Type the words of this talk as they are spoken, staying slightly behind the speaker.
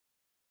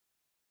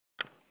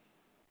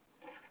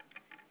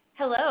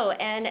Hello,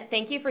 and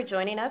thank you for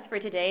joining us for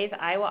today's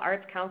Iowa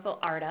Arts Council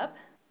ArtUp.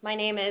 My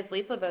name is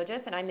Lisa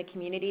Voges, and I'm the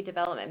Community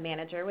Development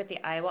Manager with the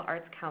Iowa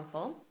Arts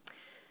Council.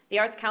 The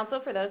Arts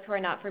Council, for those who are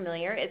not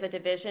familiar, is a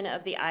division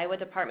of the Iowa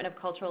Department of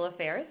Cultural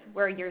Affairs.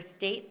 We're your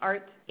state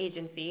arts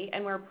agency,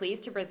 and we're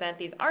pleased to present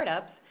these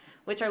ArtUps,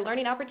 which are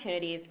learning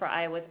opportunities for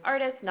Iowa's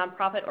artists,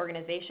 nonprofit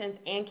organizations,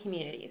 and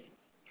communities.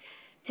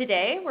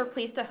 Today, we're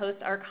pleased to host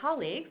our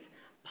colleagues,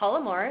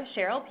 Paula Mohr,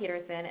 Cheryl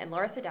Peterson, and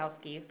Laura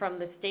Sadowsky from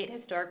the State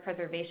Historic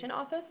Preservation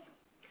Office.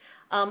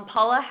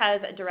 Paula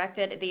has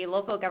directed the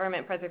Local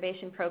Government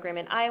Preservation Program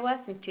in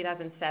Iowa since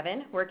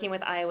 2007, working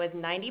with Iowa's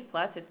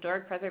 90-plus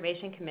historic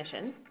preservation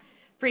commissions.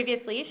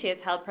 Previously, she has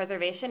held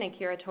preservation and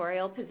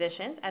curatorial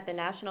positions at the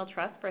National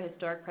Trust for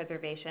Historic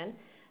Preservation,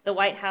 the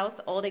White House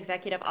Old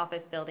Executive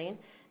Office Building,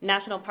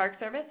 National Park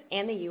Service,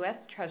 and the U.S.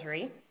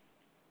 Treasury.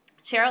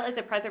 Cheryl is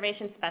a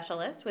preservation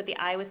specialist with the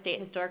Iowa State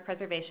Historic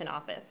Preservation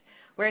Office,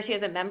 where she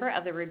is a member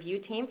of the review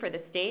team for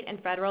the state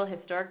and federal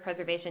historic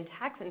preservation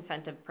tax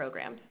incentive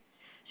programs.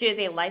 She is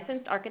a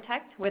licensed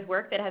architect with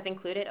work that has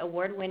included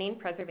award-winning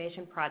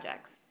preservation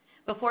projects.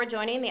 Before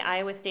joining the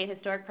Iowa State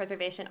Historic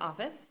Preservation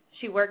Office,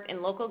 she worked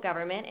in local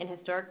government and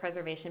historic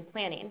preservation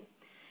planning.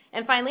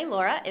 And finally,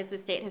 Laura is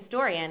the state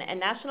historian and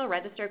National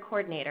Register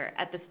Coordinator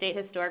at the State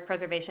Historic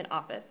Preservation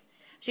Office.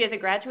 She is a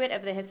graduate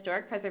of the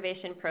Historic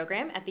Preservation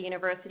Program at the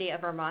University of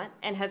Vermont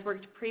and has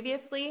worked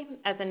previously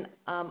as an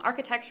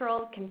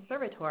architectural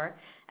conservator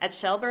at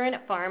Shelburne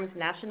Farms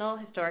National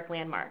Historic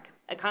Landmark,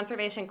 a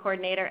conservation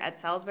coordinator at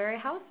Salisbury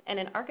House, and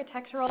an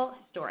architectural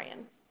historian.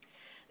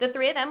 The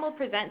three of them will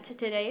present to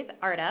today's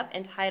ArtUp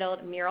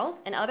entitled Murals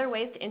and Other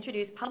Ways to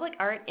Introduce Public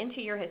Art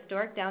into Your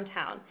Historic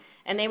Downtown,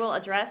 and they will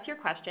address your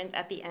questions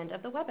at the end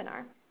of the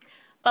webinar.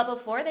 But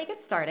before they get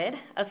started,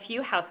 a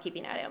few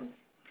housekeeping items.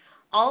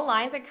 All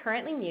lines are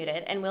currently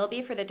muted and will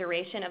be for the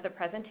duration of the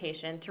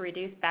presentation to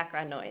reduce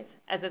background noise,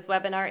 as this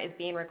webinar is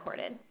being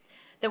recorded.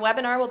 The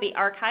webinar will be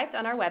archived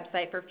on our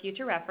website for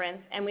future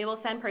reference, and we will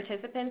send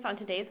participants on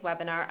today's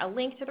webinar a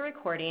link to the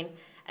recording,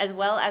 as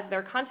well as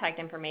their contact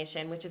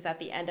information, which is at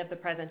the end of the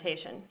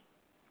presentation.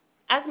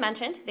 As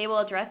mentioned, they will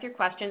address your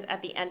questions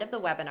at the end of the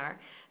webinar,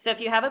 so if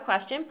you have a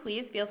question,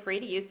 please feel free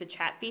to use the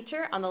chat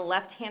feature on the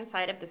left-hand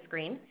side of the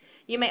screen.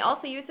 You may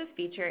also use this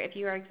feature if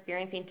you are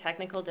experiencing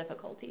technical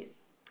difficulties.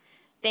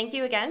 Thank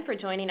you again for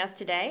joining us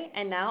today,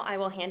 and now I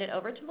will hand it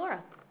over to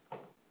Laura.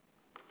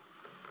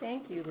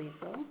 Thank you,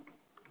 Lisa.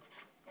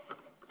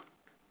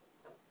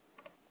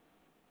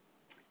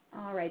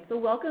 All right, so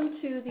welcome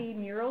to the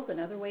Murals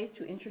and Other Ways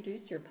to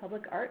Introduce Your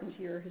Public Art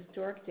into Your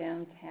Historic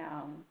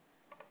Downtown.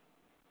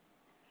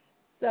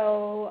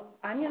 So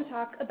I'm going to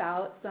talk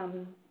about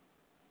some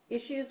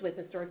issues with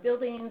historic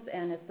buildings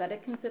and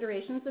aesthetic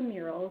considerations of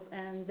murals,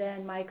 and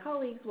then my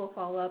colleagues will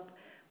follow up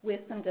with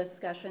some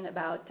discussion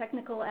about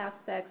technical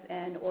aspects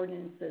and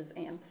ordinances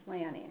and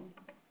planning.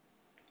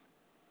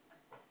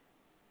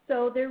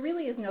 So there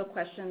really is no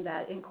question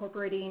that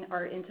incorporating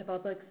art into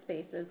public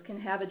spaces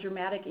can have a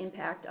dramatic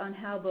impact on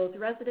how both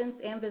residents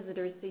and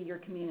visitors see your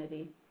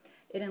community.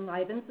 It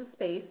enlivens the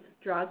space,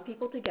 draws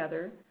people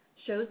together,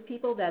 shows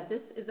people that this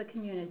is a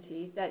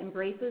community that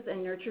embraces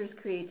and nurtures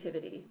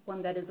creativity,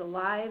 one that is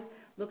alive,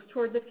 looks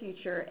toward the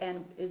future,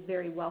 and is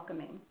very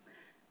welcoming.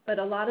 But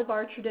a lot of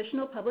our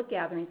traditional public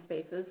gathering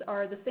spaces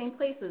are the same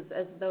places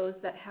as those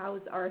that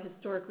house our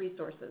historic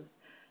resources,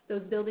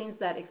 those buildings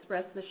that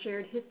express the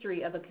shared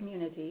history of a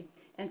community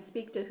and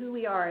speak to who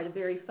we are at a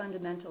very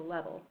fundamental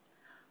level.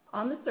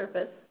 On the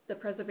surface, the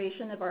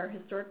preservation of our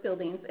historic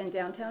buildings and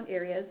downtown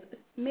areas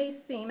may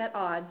seem at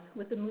odds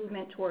with the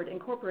movement toward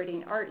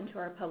incorporating art into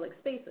our public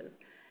spaces,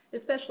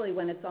 especially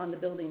when it's on the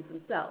buildings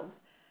themselves.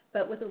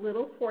 But with a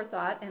little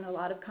forethought and a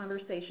lot of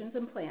conversations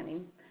and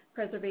planning,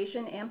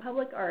 preservation and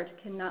public art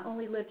can not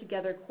only live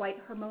together quite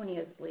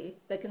harmoniously,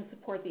 but can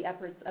support the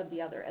efforts of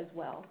the other as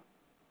well.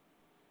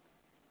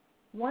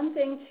 One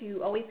thing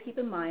to always keep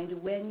in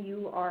mind when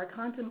you are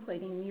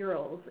contemplating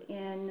murals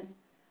in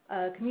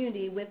a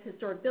community with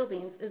historic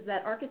buildings is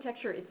that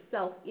architecture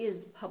itself is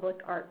public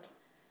art.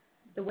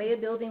 The way a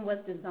building was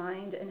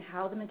designed and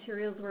how the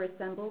materials were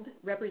assembled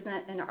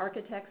represent an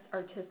architect's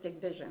artistic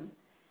vision.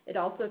 It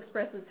also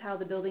expresses how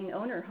the building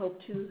owner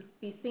hoped to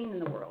be seen in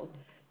the world.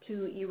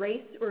 To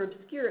erase or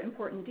obscure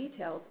important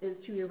details is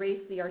to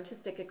erase the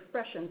artistic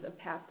expressions of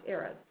past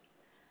eras.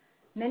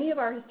 Many of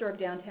our historic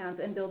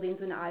downtowns and buildings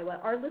in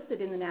Iowa are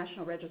listed in the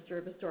National Register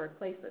of Historic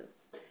Places.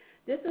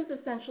 This is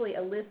essentially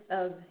a list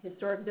of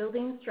historic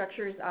buildings,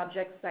 structures,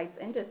 objects, sites,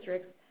 and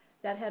districts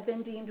that have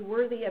been deemed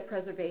worthy of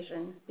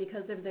preservation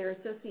because of their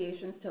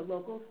associations to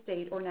local,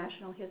 state, or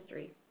national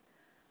history.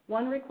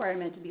 One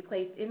requirement to be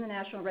placed in the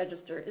National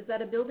Register is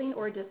that a building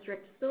or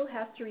district still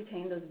has to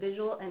retain those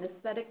visual and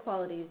aesthetic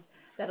qualities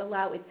that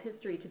allow its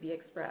history to be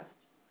expressed.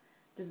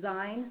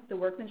 Design, the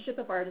workmanship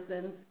of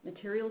artisans,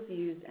 materials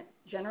used,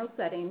 general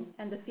setting,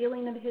 and the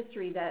feeling of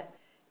history that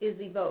is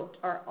evoked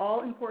are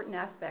all important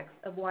aspects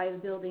of why a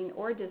building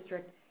or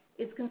district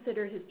is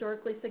considered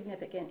historically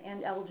significant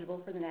and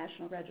eligible for the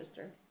National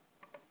Register.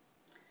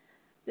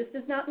 This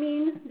does not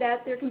mean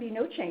that there can be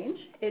no change.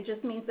 It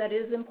just means that it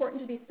is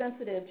important to be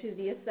sensitive to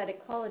the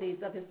aesthetic qualities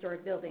of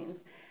historic buildings.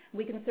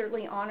 We can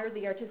certainly honor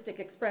the artistic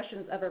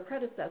expressions of our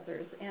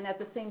predecessors and at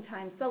the same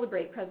time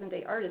celebrate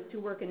present-day artists who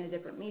work in a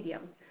different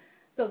medium.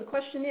 So the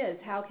question is,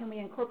 how can we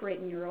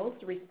incorporate murals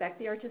to respect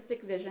the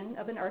artistic vision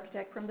of an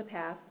architect from the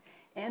past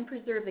and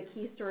preserve the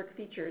key historic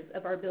features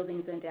of our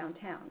buildings and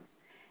downtowns?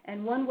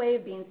 And one way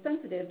of being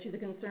sensitive to the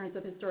concerns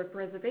of historic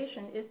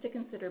preservation is to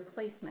consider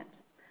placement.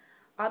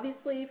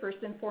 Obviously, first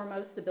and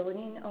foremost, the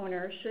building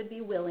owner should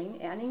be willing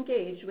and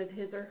engaged with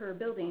his or her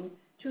building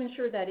to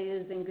ensure that it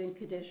is in good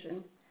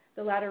condition,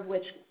 the latter of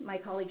which my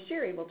colleague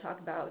Sherry will talk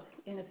about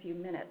in a few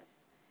minutes.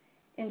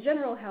 In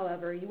general,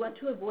 however, you want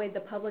to avoid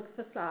the public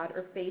facade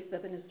or face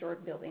of an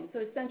historic building. So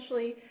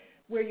essentially,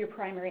 where your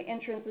primary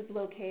entrance is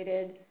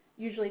located,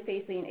 usually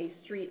facing a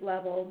street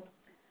level.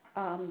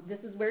 This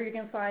is where you're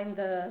going to find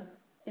the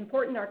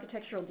important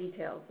architectural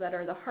details that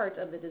are the heart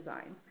of the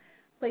design.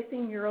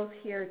 Placing murals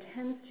here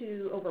tends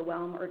to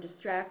overwhelm or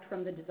distract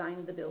from the design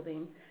of the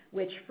building,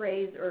 which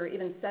frays or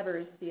even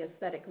severs the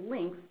aesthetic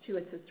links to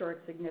its historic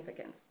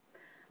significance.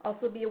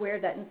 Also be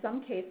aware that in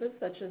some cases,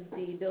 such as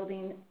the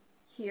building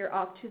here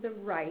off to the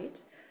right,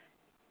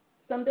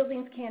 some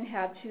buildings can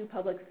have two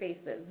public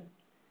faces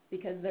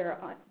because they're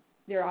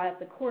at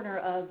the corner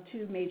of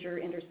two major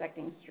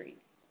intersecting streets.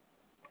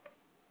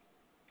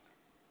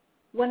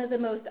 One of the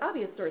most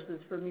obvious sources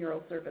for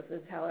mural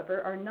surfaces,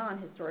 however, are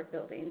non-historic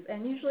buildings,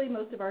 and usually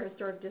most of our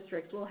historic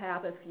districts will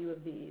have a few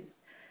of these.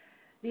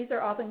 These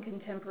are often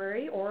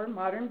contemporary or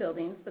modern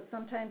buildings, but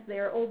sometimes they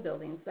are old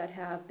buildings that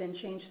have been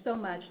changed so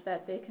much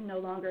that they can no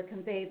longer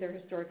convey their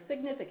historic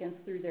significance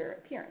through their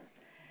appearance.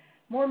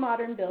 More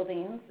modern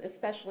buildings,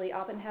 especially,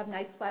 often have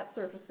nice flat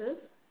surfaces,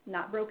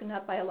 not broken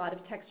up by a lot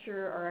of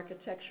texture or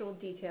architectural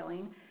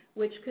detailing,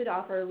 which could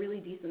offer a really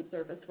decent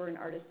surface for an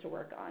artist to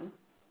work on.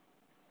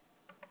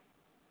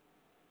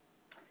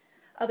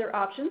 Other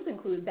options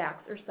include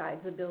backs or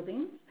sides of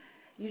buildings.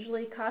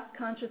 Usually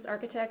cost-conscious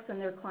architects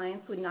and their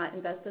clients would not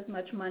invest as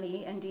much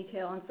money and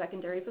detail on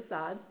secondary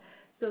facades,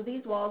 so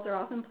these walls are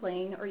often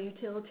plain or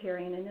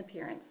utilitarian in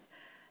appearance.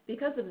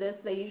 Because of this,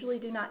 they usually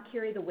do not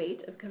carry the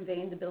weight of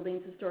conveying the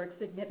building's historic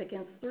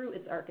significance through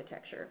its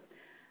architecture.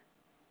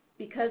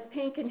 Because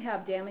paint can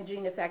have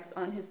damaging effects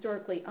on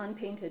historically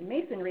unpainted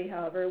masonry,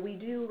 however, we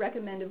do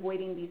recommend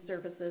avoiding these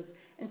surfaces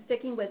and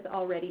sticking with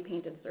already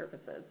painted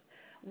surfaces.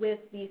 With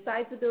the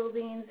sides of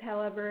buildings,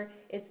 however,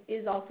 it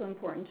is also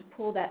important to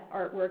pull that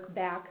artwork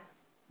back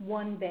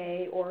one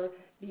bay or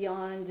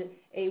beyond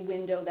a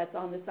window that's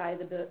on the side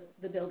of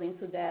the building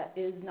so that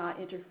is not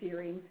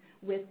interfering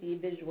with the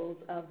visuals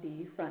of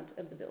the front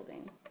of the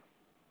building.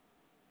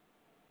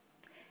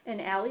 And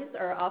alleys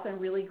are often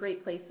really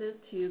great places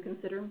to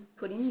consider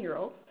putting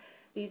murals.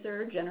 These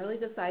are generally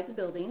the size of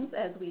buildings,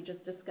 as we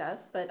just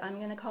discussed, but I'm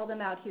going to call them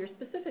out here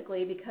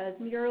specifically because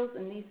murals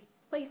in these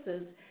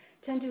places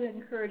tend to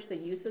encourage the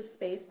use of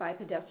space by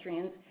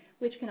pedestrians,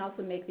 which can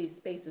also make these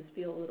spaces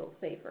feel a little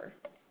safer.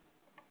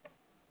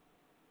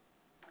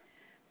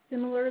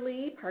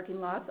 Similarly,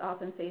 parking lots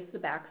often face the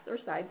backs or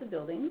sides of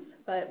buildings,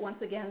 but once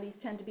again, these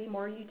tend to be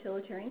more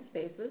utilitarian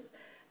spaces,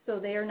 so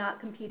they are not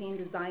competing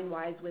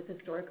design-wise with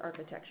historic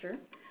architecture.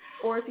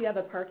 Or if you have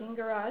a parking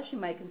garage, you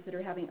might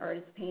consider having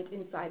artists paint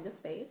inside the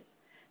space.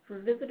 For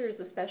visitors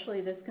especially,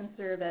 this can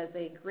serve as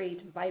a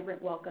great,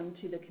 vibrant welcome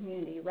to the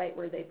community right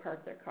where they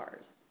park their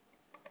cars.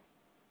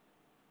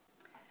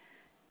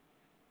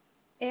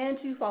 And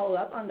to follow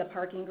up on the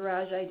parking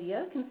garage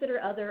idea,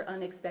 consider other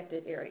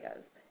unexpected areas.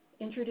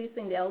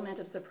 Introducing the element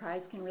of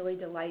surprise can really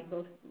delight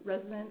both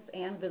residents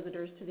and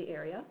visitors to the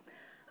area.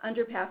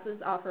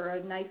 Underpasses offer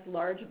a nice,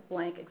 large,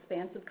 blank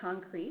expanse of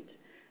concrete,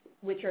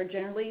 which are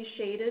generally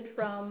shaded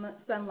from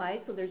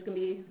sunlight, so there's going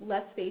to be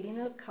less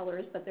fading of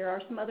colors, but there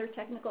are some other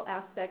technical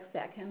aspects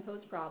that can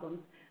pose problems,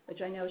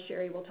 which I know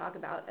Sherry will talk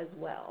about as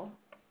well.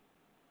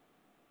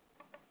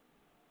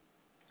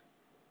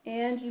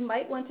 And you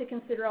might want to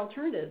consider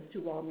alternatives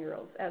to wall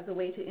murals as a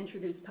way to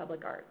introduce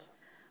public art.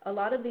 A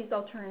lot of these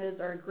alternatives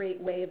are a great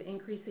way of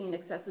increasing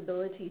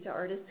accessibility to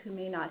artists who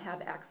may not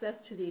have access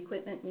to the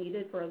equipment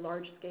needed for a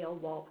large-scale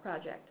wall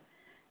project.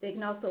 They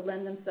can also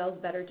lend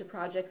themselves better to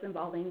projects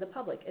involving the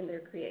public in their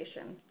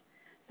creation.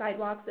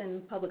 Sidewalks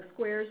and public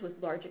squares with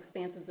large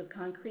expanses of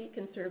concrete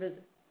can serve as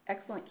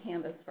excellent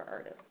canvas for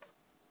artists.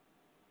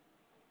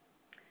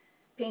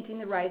 Painting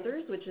the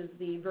risers, which is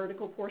the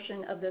vertical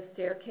portion of the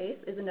staircase,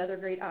 is another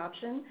great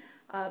option,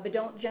 but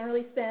don't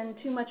generally spend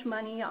too much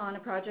money on a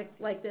project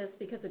like this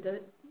because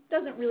it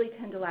doesn't really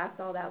tend to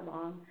last all that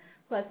long.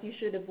 Plus, you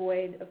should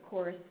avoid, of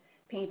course,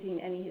 painting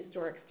any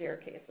historic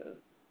staircases.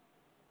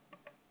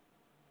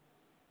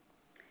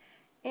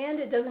 And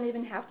it doesn't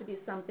even have to be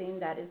something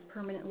that is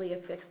permanently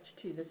affixed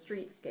to the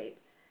streetscape.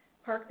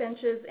 Park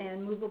benches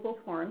and movable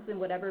forms in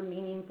whatever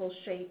meaningful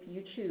shape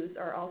you choose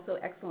are also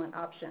excellent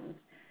options.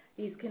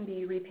 These can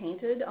be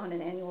repainted on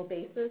an annual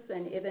basis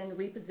and even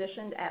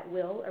repositioned at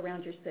will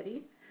around your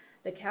city.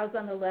 The cows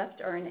on the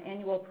left are an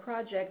annual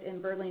project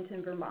in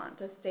Burlington,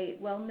 Vermont, a state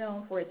well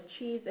known for its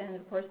cheese and,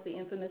 of course, the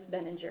infamous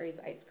Ben & Jerry's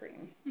ice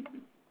cream.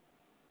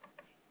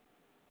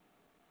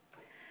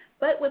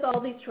 But with all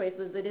these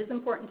choices, it is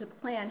important to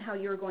plan how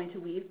you're going to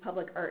weave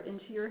public art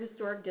into your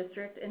historic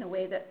district in a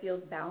way that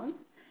feels balanced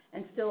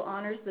and still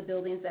honors the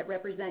buildings that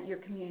represent your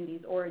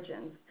community's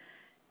origins.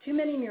 Too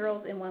many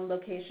murals in one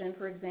location,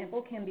 for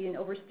example, can be an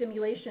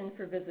overstimulation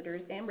for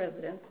visitors and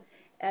residents,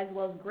 as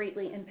well as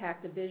greatly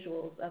impact the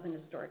visuals of an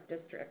historic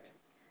district.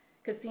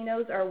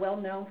 Casinos are well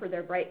known for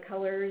their bright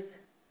colors,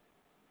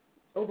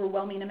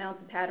 overwhelming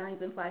amounts of patterns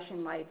and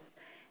flashing lights,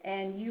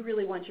 and you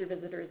really want your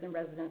visitors and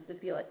residents to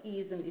feel at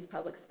ease in these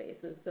public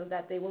spaces so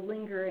that they will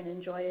linger and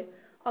enjoy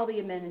all the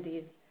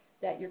amenities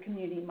that your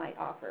community might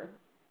offer.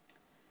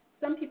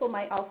 Some people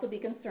might also be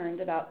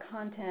concerned about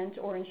content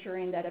or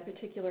ensuring that a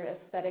particular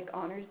aesthetic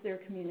honors their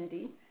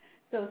community.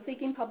 So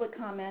seeking public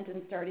comment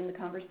and starting the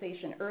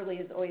conversation early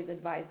is always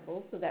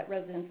advisable so that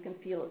residents can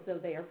feel as though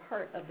they are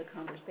part of the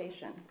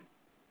conversation.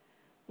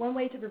 One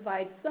way to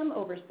provide some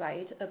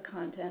oversight of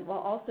content while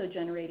also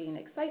generating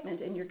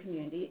excitement in your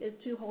community is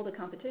to hold a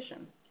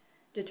competition.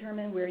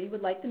 Determine where you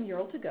would like the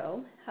mural to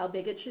go, how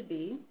big it should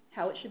be,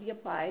 how it should be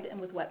applied, and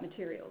with what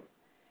materials.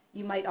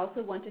 You might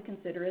also want to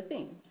consider a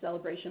theme,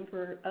 celebration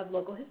of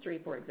local history,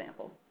 for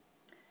example.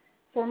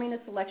 Forming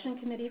a selection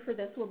committee for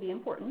this will be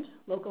important.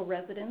 Local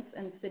residents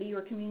and city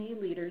or community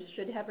leaders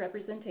should have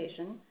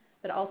representation,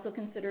 but also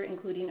consider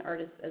including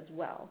artists as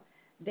well.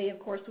 They, of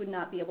course, would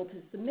not be able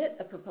to submit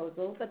a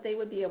proposal, but they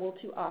would be able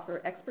to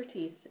offer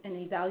expertise in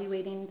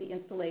evaluating the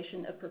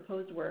installation of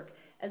proposed work,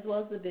 as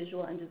well as the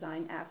visual and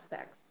design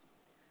aspects.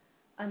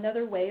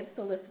 Another way of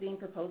soliciting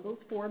proposals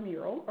for a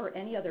mural or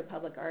any other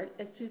public art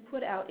is to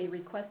put out a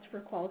request for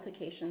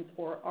qualifications,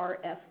 or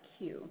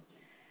RFQ.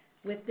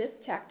 With this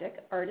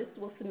tactic, artists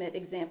will submit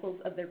examples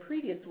of their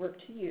previous work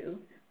to you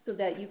so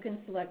that you can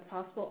select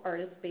possible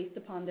artists based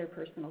upon their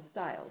personal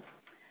styles.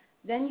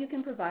 Then you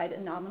can provide a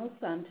nominal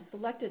sum to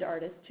selected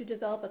artists to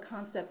develop a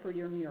concept for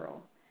your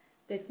mural.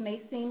 This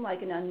may seem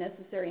like an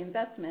unnecessary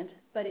investment,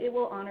 but it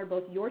will honor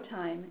both your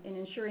time in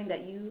ensuring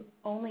that you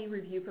only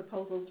review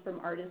proposals from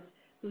artists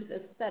whose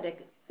aesthetic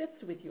fits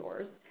with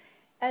yours,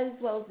 as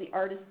well as the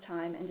artist's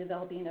time in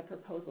developing a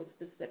proposal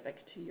specific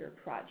to your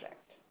project.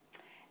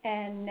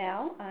 And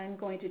now I'm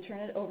going to turn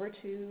it over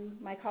to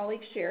my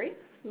colleague Sherry,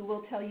 who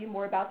will tell you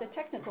more about the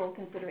technical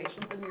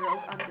considerations of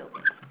murals on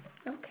buildings.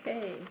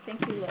 Okay,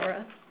 thank you,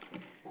 Laura.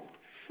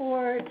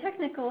 For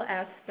technical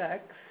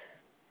aspects,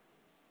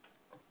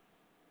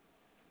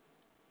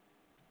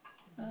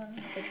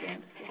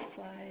 advance the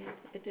slide.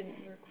 It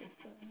didn't work with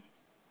the.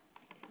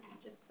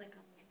 Just click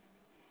on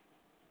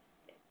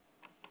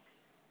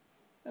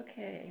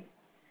Okay.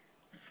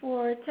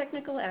 For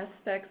technical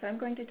aspects, I'm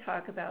going to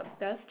talk about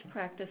best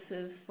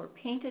practices for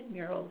painted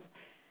murals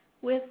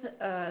with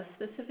a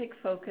specific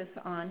focus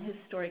on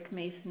historic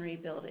masonry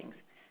buildings.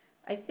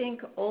 I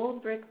think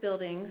old brick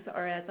buildings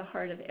are at the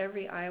heart of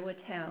every Iowa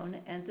town,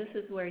 and this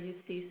is where you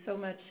see so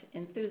much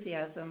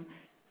enthusiasm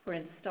for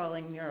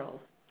installing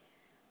murals.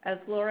 As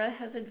Laura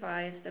has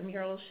advised, a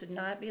mural should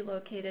not be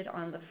located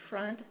on the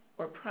front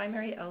or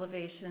primary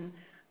elevation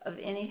of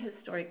any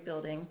historic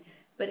building,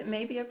 but it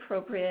may be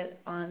appropriate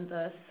on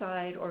the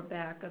side or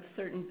back of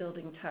certain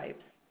building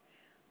types.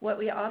 What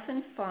we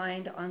often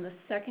find on the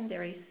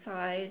secondary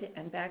side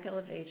and back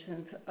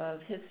elevations of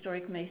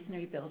historic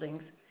masonry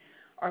buildings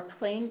are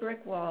plain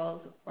brick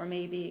walls or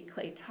maybe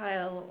clay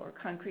tile or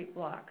concrete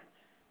block.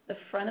 The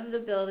front of the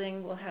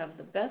building will have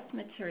the best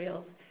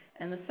materials,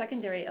 and the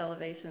secondary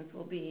elevations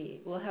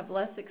will have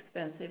less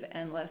expensive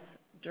and less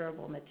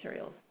durable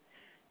materials.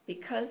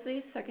 Because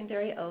these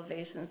secondary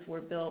elevations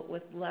were built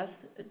with less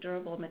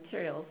durable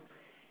materials,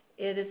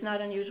 it is not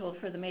unusual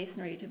for the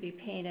masonry to be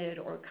painted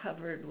or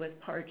covered with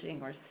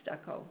parging or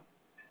stucco.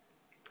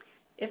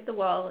 If the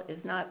wall is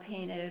not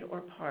painted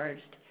or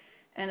parged,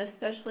 and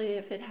especially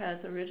if it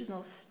has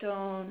original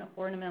stone,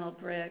 ornamental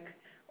brick,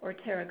 or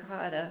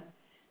terracotta,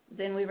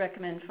 then we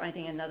recommend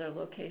finding another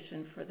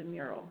location for the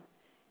mural.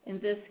 In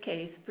this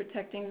case,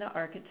 protecting the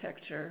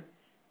architecture,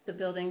 the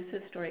building's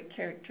historic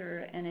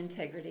character and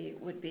integrity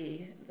would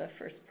be the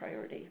first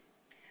priority.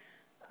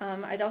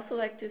 I'd also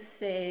like to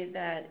say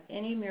that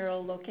any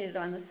mural located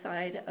on the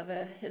side of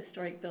a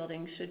historic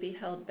building should be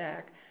held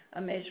back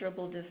a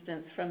measurable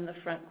distance from the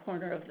front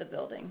corner of the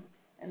building,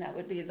 and that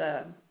would be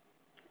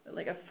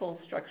like a full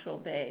structural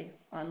bay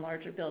on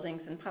larger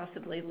buildings and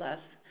possibly less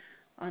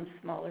on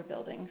smaller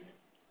buildings.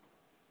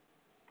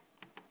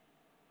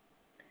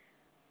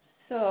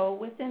 So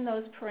within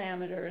those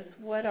parameters,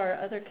 what are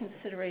other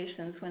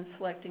considerations when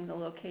selecting the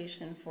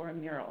location for a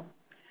mural?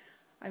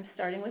 I'm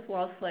starting with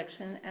wall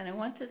selection, and I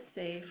want to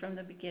say from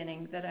the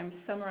beginning that I'm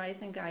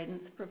summarizing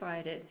guidance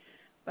provided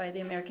by the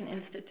American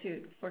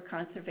Institute for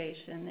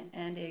Conservation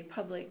and a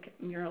public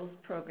murals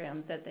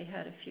program that they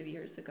had a few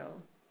years ago.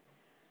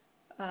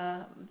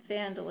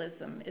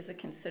 Vandalism is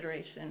a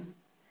consideration.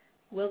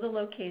 Will the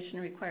location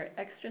require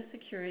extra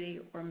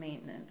security or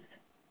maintenance?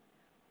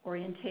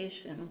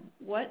 Orientation.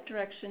 What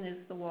direction is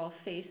the wall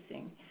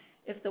facing?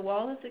 If the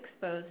wall is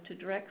exposed to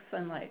direct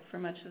sunlight for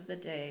much of the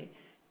day,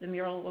 the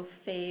mural will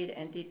fade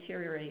and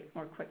deteriorate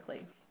more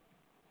quickly.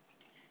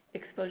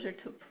 Exposure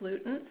to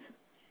pollutants.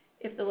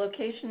 If the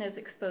location is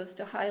exposed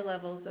to high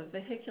levels of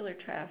vehicular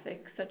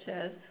traffic, such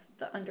as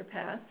the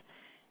underpass,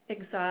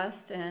 exhaust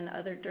and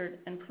other dirt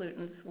and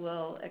pollutants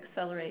will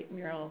accelerate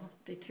mural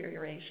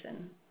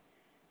deterioration.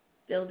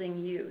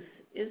 Building use.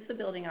 Is the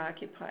building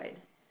occupied?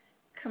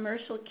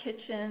 Commercial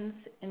kitchens,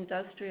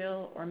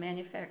 industrial or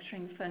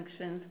manufacturing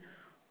functions,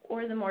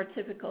 or the more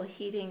typical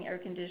heating, air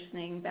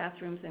conditioning,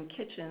 bathrooms, and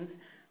kitchens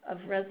of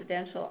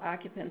residential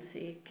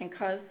occupancy can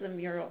cause the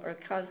mural or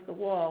cause the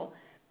wall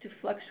to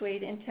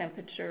fluctuate in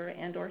temperature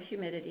and or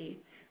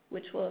humidity,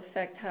 which will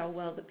affect how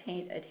well the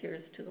paint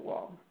adheres to the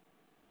wall.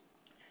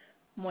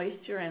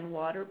 Moisture and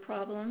water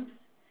problems.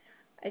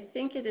 I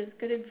think it is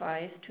good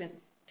advice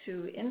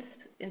to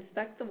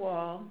inspect the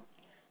wall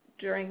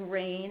during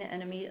rain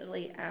and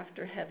immediately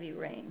after heavy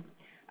rain.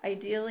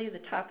 Ideally,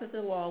 the top of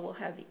the wall will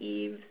have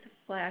eaves,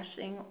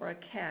 flashing, or a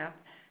cap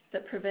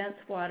that prevents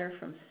water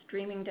from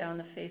streaming down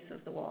the face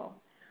of the wall.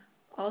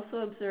 Also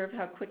observe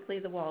how quickly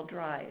the wall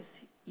dries.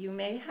 You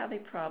may have a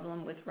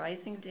problem with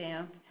rising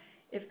damp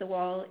if the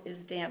wall is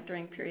damp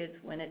during periods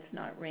when it's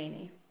not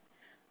rainy.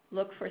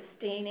 Look for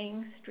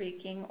staining,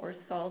 streaking, or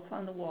salts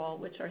on the wall,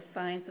 which are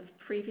signs of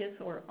previous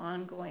or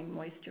ongoing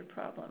moisture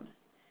problems.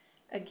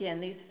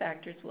 Again, these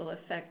factors will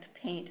affect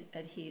paint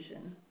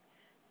adhesion.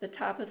 The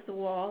top of the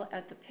wall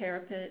at the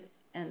parapet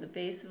and the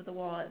base of the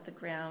wall at the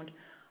ground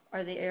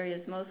are the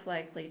areas most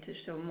likely to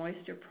show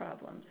moisture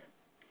problems.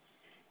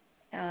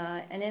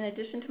 And in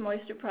addition to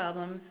moisture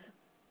problems,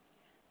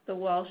 the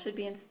wall should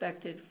be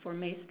inspected for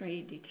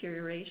masonry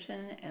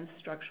deterioration and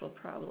structural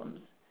problems.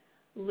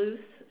 Loose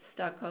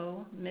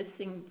stucco,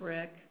 missing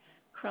brick,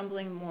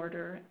 crumbling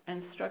mortar,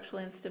 and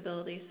structural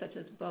instability such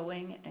as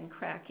bowing and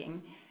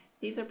cracking.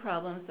 These are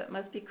problems that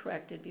must be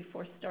corrected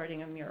before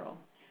starting a mural.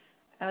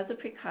 As a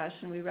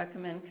precaution, we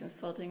recommend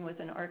consulting with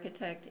an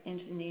architect,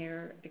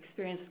 engineer,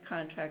 experienced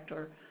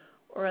contractor,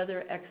 or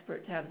other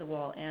expert to have the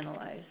wall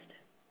analyzed.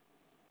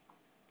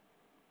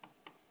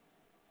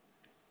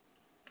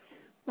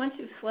 Once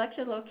you've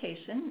selected a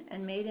location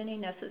and made any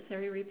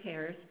necessary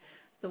repairs,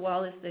 the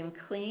wall is then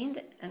cleaned,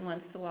 and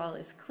once the wall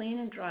is clean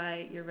and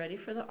dry, you're ready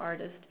for the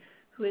artist,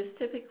 who is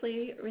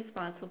typically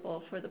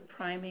responsible for the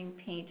priming,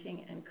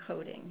 painting, and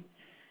coating.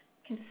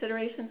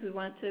 Considerations we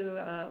want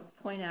to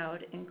point out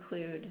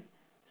include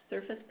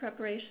surface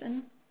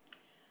preparation.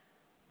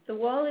 The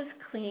wall is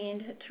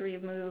cleaned to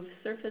remove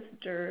surface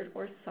dirt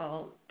or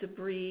salt,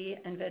 debris,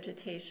 and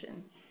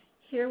vegetation.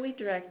 Here we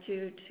direct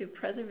you to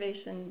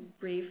Preservation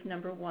Brief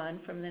number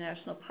 1 from the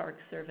National Park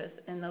Service,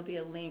 and there'll be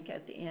a link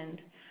at the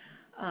end,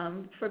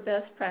 for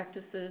best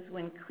practices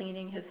when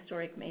cleaning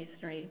historic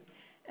masonry,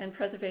 and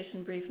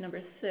Preservation Brief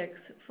number 6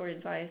 for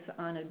advice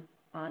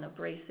on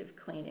abrasive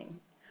cleaning.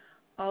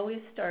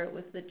 Always start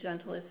with the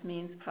gentlest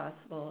means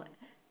possible,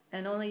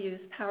 and only use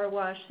power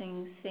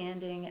washing,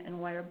 sanding, and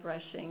wire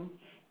brushing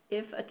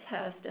if a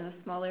test in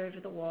a small area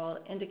of the wall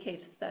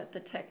indicates that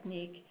the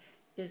technique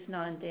is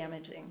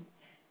non-damaging,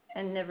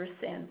 and never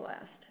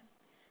sandblast.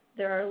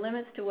 There are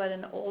limits to what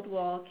an old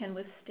wall can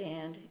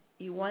withstand.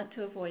 You want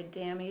to avoid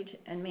damage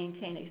and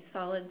maintain a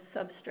solid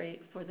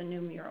substrate for the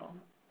new mural.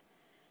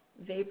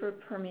 Vapor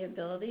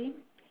permeability.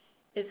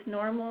 It's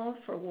normal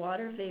for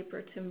water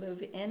vapor to move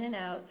in and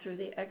out through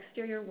the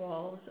exterior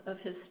walls of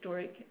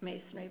historic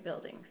masonry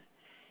buildings.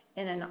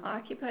 In an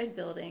occupied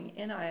building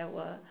in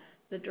Iowa,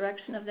 the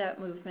direction of that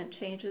movement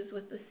changes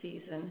with the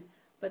season,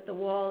 but the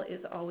wall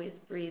is always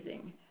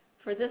breathing.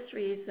 For this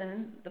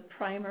reason, the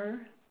primer,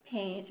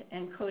 paint,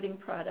 and coating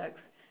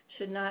products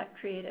should not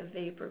create a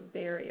vapor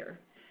barrier.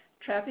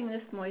 Trapping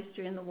this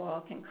moisture in the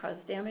wall can cause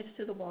damage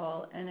to the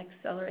wall and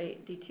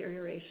accelerate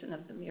deterioration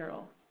of the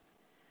mural.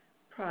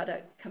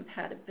 Product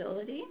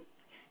compatibility.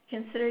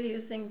 Consider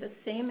using the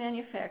same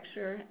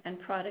manufacturer and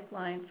product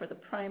line for the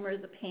primer,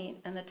 the paint,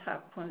 and the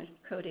top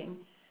coating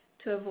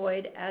to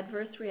avoid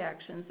adverse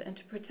reactions and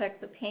to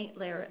protect the paint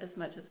layer as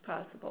much as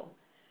possible.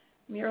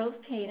 Murals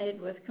painted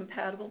with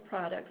compatible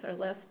products are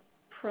less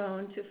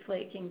prone to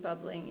flaking,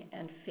 bubbling,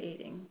 and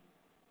fading.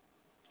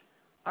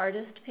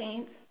 Artist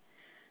paints.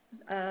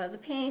 The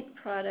paint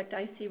product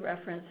I see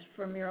referenced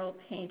for mural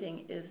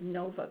painting is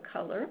Nova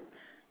Color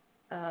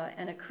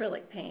and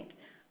acrylic paint.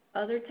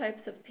 Other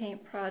types of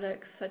paint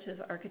products such as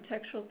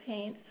architectural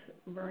paints,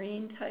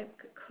 marine type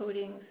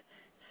coatings,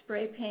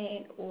 spray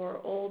paint,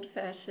 or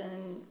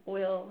old-fashioned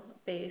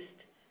oil-based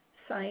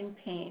sign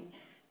paint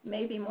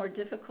may be more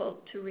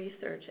difficult to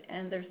research,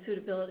 and their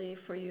suitability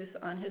for use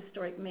on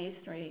historic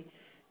masonry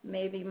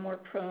may be more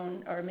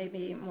prone or may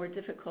be more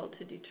difficult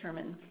to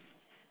determine.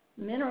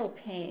 Mineral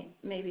paint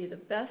may be the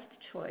best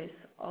choice,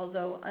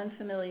 although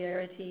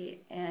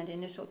unfamiliarity and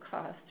initial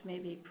cost may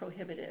be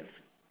prohibitive.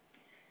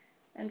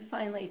 And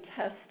finally,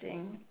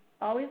 testing.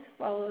 Always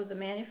follow the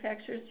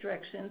manufacturer's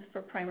directions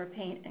for primer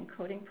paint and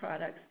coating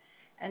products,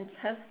 and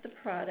test the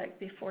product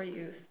before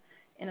use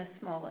in a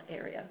small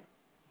area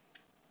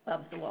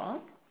of the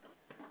wall.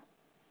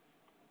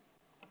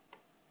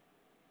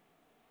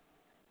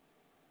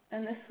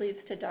 and this leads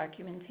to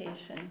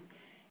documentation.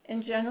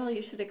 In general,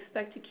 you should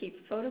expect to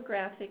keep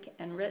photographic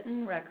and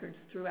written records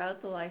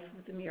throughout the life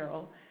of the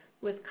mural,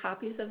 with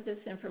copies of this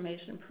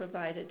information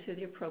provided to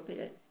the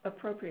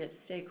appropriate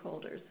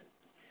stakeholders.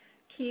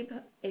 Keep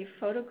a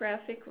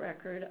photographic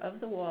record of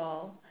the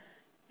wall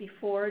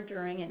before,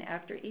 during, and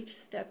after each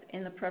step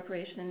in the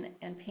preparation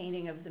and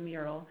painting of the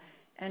mural,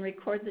 and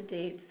record the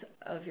dates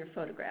of your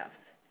photographs.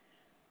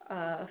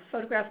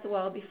 Photograph the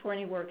wall before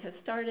any work has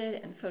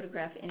started, and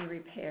photograph any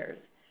repairs.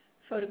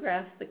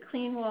 Photograph the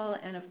clean wall,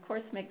 and of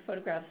course make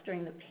photographs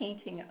during the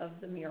painting of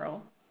the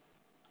mural.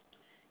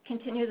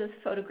 Continue this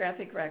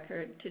photographic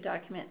record to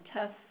document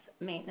tests,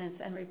 maintenance,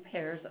 and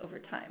repairs over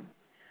time.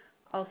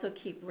 Also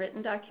keep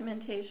written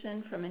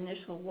documentation from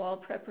initial wall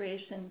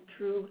preparation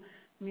through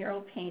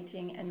mural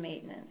painting and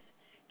maintenance.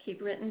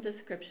 Keep written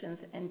descriptions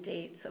and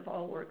dates of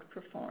all work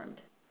performed.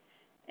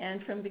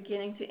 And from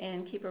beginning to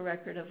end, keep a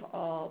record of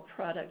all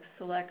product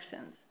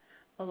selections,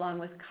 along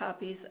with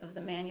copies of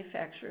the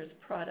manufacturer's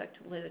product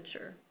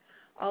literature.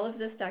 All of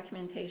this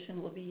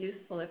documentation will be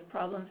useful if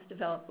problems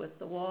develop with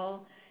the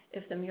wall,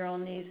 if the mural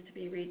needs to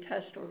be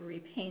retouched or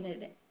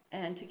repainted,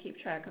 and to keep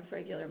track of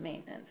regular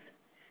maintenance.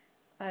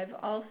 I've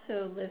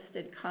also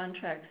listed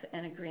contracts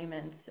and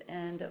agreements,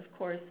 and of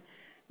course,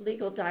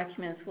 legal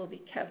documents will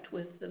be kept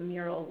with the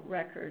mural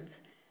records,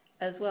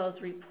 as well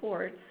as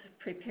reports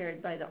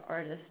prepared by the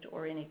artist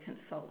or any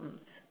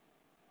consultants.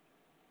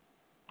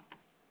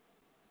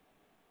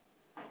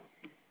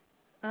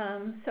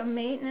 So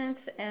maintenance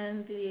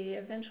and the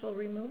eventual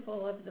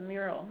removal of the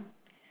mural.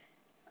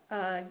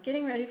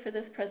 Getting ready for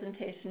this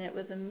presentation, it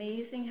was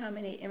amazing how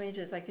many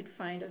images I could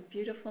find of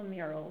beautiful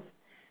murals.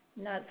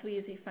 Not so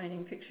easy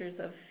finding pictures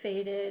of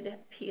faded,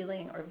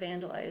 peeling, or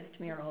vandalized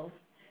murals,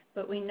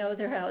 but we know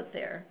they're out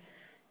there.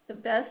 The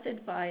best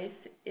advice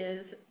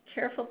is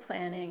careful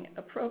planning,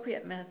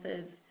 appropriate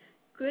methods,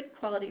 good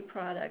quality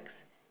products,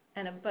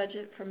 and a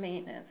budget for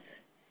maintenance.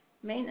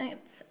 Maintenance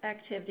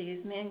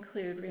activities may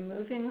include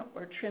removing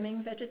or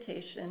trimming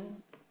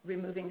vegetation,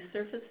 removing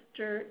surface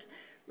dirt,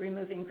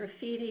 removing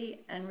graffiti,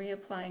 and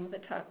reapplying the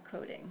top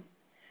coating.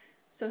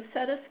 So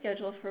set a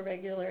schedule for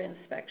regular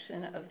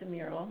inspection of the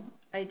mural.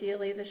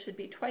 Ideally, this should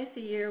be twice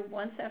a year,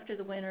 once after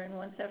the winter and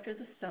once after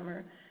the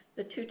summer,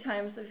 the 2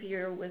 times of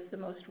year with the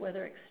most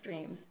weather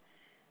extremes.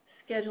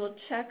 Scheduled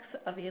checks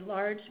of a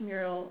large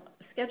mural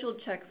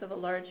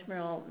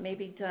may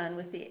be done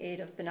with the aid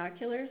of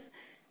binoculars,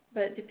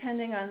 but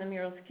depending on the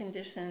mural's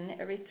condition,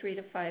 every 3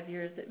 to 5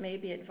 years it may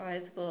be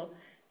advisable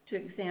to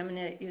examine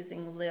it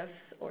using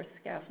lifts or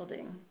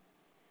scaffolding.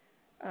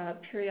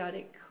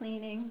 Periodic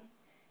cleaning.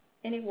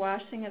 Any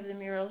washing of the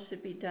mural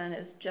should be done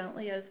as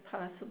gently as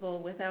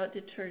possible without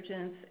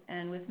detergents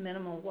and with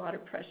minimal water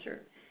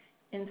pressure.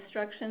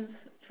 Instructions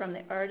from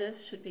the artist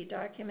should be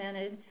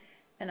documented,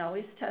 and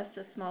always test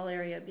a small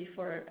area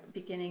before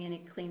beginning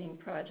any cleaning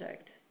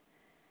project.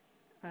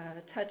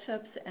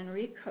 Touch-ups and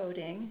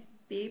recoating.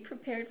 Be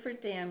prepared for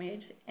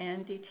damage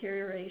and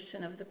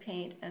deterioration of the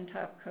paint and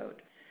top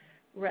coat.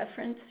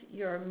 Reference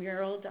your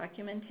mural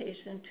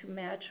documentation to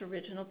match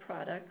original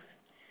products,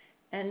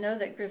 and know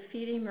that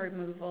graffiti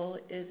removal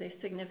is a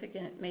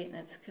significant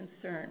maintenance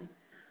concern.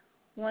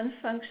 One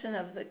function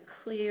of the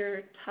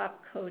clear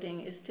top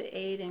coating is to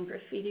aid in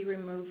graffiti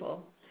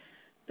removal.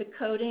 The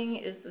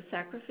coating is the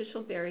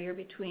sacrificial barrier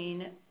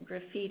between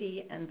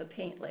graffiti and the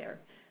paint layer.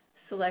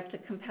 Select a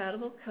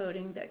compatible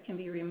coating that can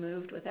be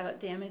removed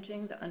without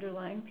damaging the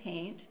underlying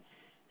paint.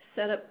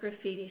 Set up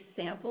graffiti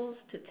samples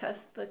to test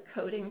the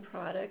coating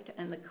product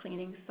and the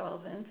cleaning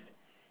solvents.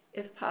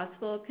 If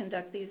possible,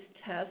 conduct these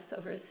tests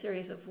over a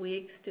series of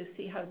weeks to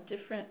see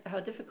how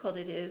difficult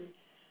it is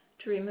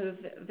to remove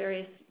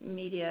various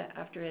media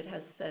after it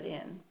has set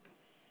in.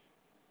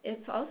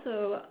 It's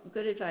also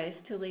good advice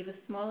to leave a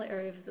small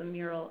area of the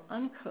mural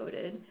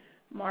uncoated.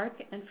 Mark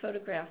and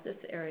photograph this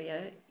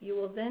area. You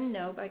will then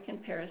know by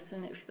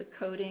comparison if the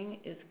coating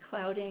is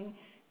clouding,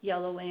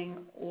 yellowing,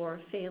 or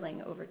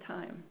failing over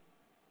time.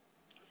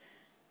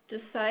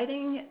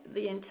 Deciding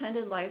the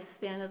intended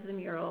lifespan of the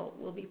mural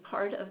will be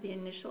part of the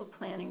initial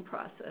planning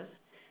process,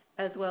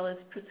 as well as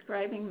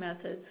prescribing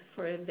methods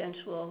for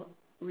eventual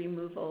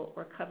removal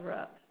or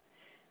cover-up.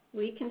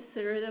 We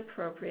consider it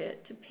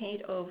appropriate to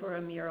paint over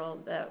a mural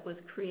that was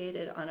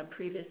created on a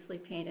previously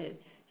painted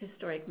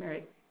historic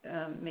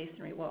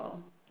masonry wall.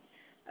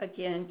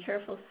 Again,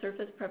 careful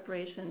surface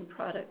preparation,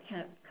 product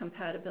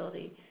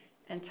compatibility,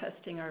 and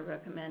testing are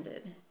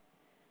recommended.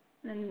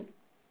 And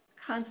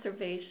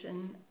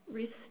conservation,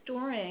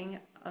 restoring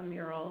a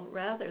mural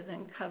rather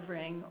than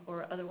covering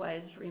or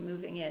otherwise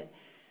removing it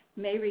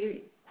may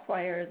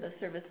require the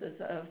services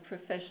of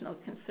professional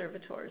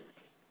conservators.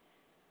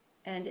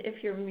 And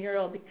if your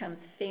mural becomes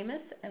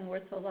famous and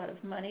worth a lot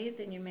of money,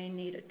 then you may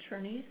need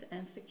attorneys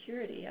and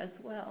security as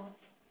well.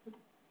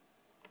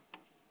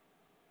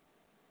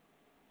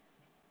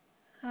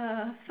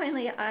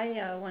 Finally,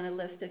 I want to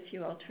list a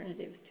few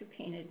alternatives to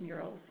painted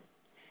murals.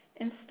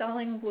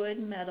 Installing wood,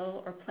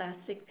 metal, or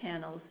plastic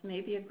panels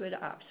may be a good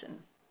option.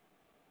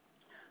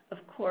 Of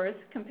course,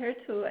 compared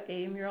to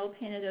a mural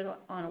painted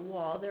on a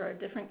wall, there are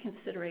different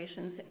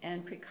considerations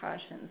and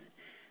precautions.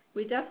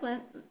 We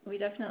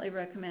definitely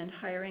recommend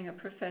hiring a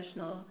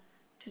professional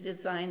to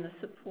design the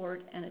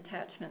support and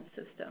attachment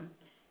system.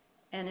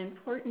 An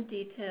important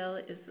detail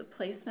is the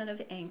placement of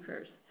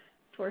anchors.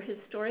 For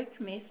historic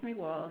masonry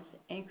walls,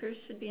 anchors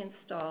should be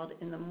installed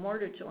in the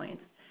mortar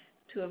joints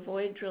to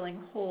avoid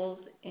drilling holes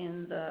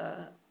in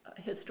the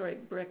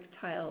historic brick,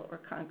 tile, or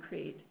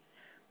concrete.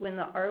 When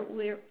the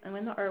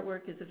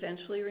artwork is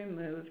eventually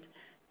removed,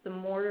 the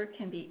mortar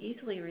can be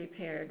easily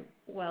repaired,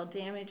 while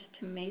damage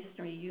to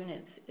masonry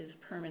units is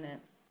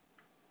permanent.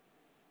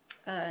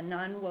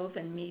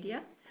 Non-woven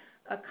media.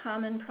 A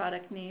common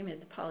product name is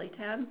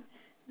Polytab.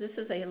 This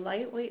is a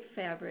lightweight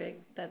fabric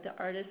that the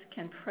artist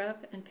can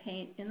prep and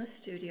paint in the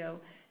studio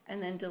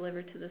and then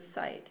deliver to the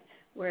site,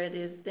 where it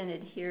is then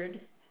adhered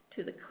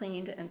to the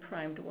cleaned and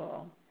primed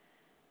wall.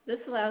 This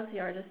allows the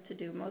artist to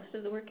do most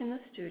of the work in the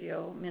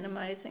studio,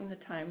 minimizing the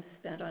time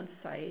spent on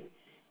site.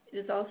 It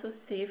is also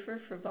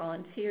safer for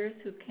volunteers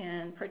who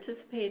can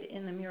participate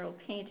in the mural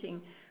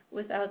painting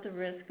without the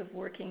risk of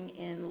working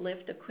in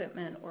lift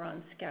equipment or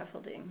on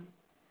scaffolding.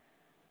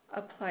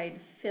 Applied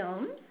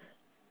films.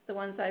 The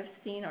ones I've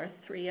seen are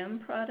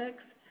 3M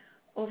products.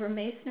 Over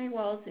masonry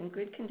walls in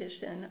good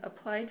condition,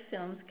 applied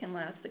films can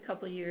last a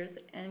couple years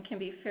and can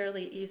be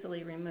fairly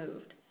easily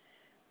removed.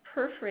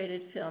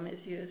 Perforated film is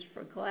used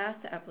for glass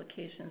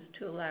applications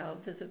to allow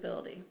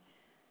visibility.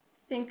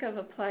 Think of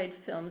applied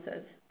films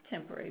as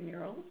temporary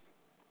murals.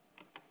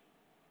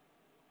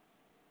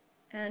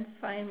 And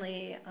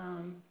finally,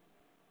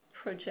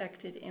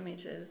 projected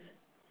images.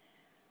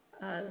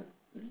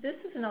 This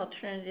is an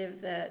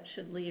alternative that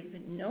should leave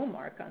no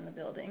mark on the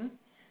building.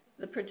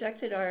 The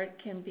projected art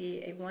can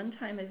be a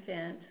one-time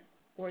event,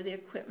 or the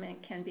equipment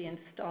can be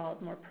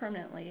installed more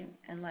permanently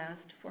and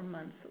last for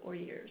months or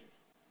years.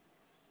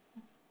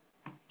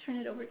 Turn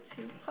it over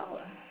to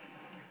Paula.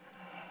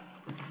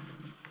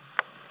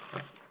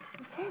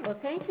 Okay, well,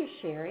 thank you,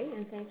 Sherry,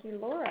 and thank you,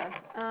 Laura.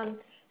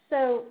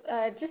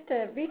 Just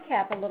to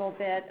recap a little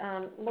bit,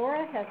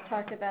 Laura has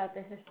talked about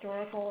the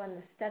historical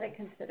and aesthetic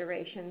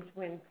considerations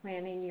when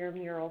planning your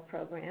mural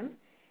program,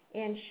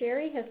 and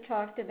Sherry has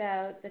talked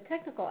about the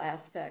technical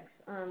aspects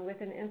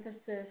with an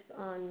emphasis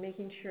on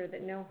making sure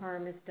that no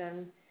harm is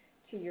done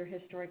to your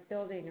historic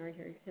building or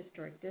your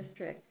historic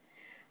district.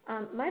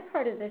 My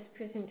part of this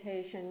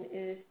presentation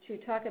is to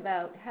talk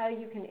about how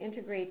you can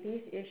integrate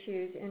these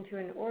issues into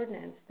an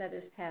ordinance that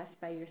is passed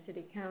by your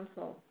city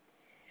council.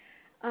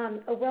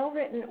 A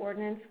well-written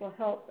ordinance will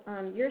help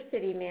your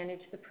city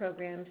manage the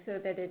program so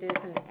that it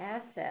is an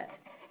asset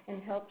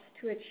and helps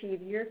to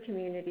achieve your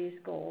community's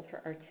goal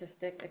for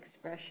artistic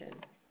expression.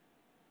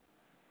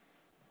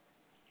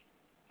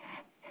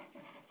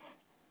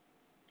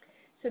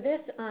 So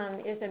this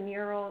is a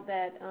mural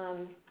that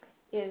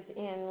is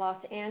in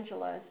Los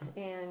Angeles,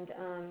 and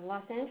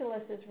Los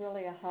Angeles is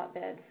really a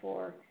hotbed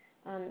for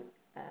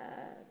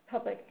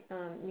public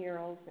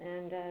murals,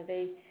 and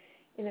they,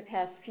 in the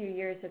past few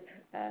years,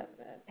 have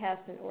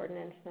passed an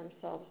ordinance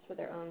themselves for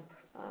their own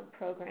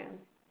program.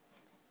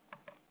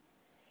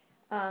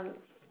 Let's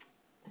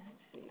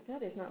see,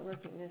 that is not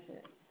working, is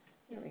it?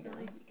 There we go.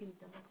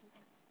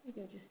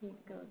 Maybe I just need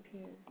to go up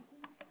here.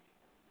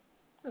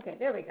 Okay,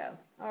 there we go.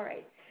 All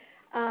right.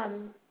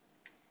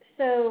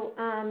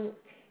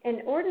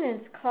 An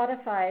ordinance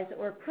codifies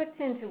or puts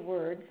into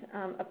words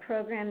a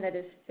program that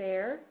is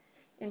fair,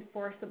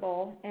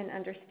 enforceable, and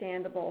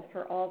understandable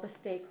for all the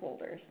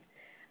stakeholders.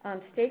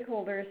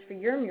 Stakeholders for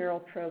your mural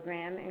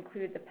program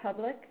include the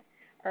public,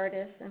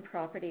 artists, and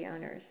property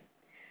owners.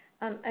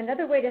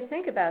 Another way to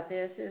think about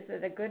this is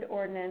that a good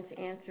ordinance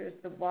answers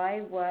the why,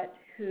 what,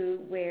 who,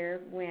 where,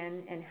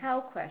 when, and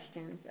how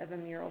questions of a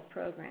mural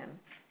program.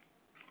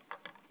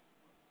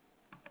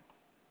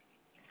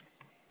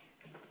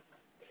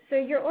 So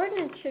your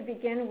ordinance should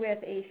begin with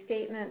a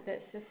statement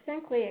that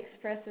succinctly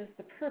expresses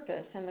the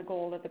purpose and the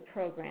goal of the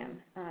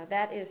program.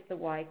 That is the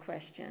why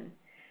question.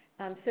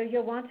 So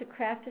you'll want to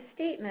craft a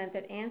statement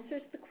that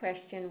answers the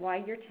question why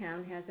your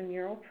town has a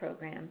mural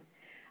program.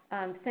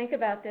 Think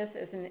about this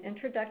as an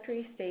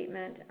introductory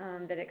statement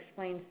that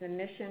explains the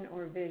mission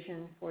or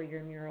vision for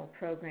your mural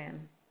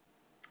program.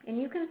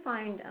 And you can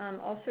find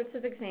all sorts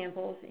of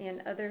examples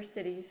in other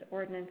cities'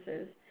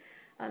 ordinances.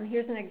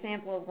 Here's an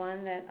example of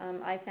one that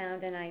I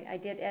found, and I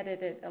did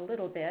edit it a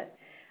little bit,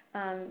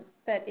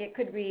 but it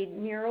could read,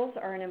 "Murals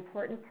are an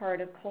important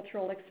part of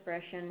cultural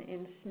expression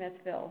in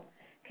Smithville,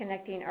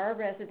 connecting our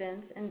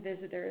residents and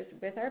visitors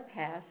with our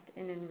past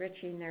and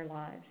enriching their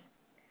lives."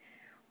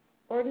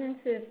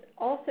 Ordinances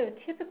also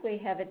typically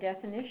have a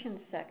definition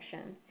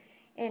section,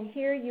 and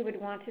here you would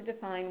want to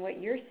define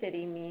what your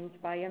city means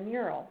by a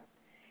mural.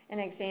 An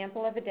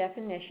example of a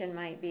definition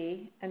might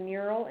be, a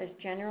mural is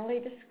generally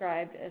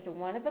described as a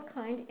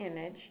one-of-a-kind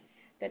image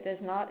that does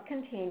not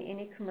contain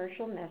any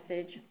commercial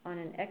message on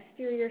an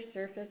exterior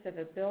surface of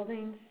a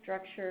building,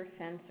 structure,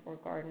 fence, or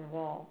garden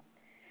wall.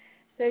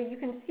 So you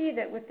can see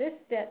that with this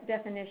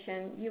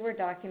definition, you are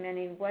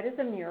documenting what is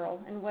a mural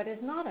and what is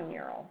not a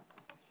mural.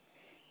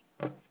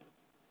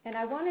 And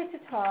I wanted to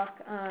talk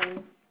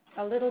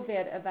a little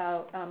bit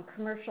about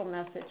commercial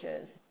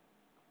messages.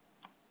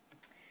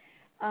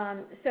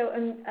 So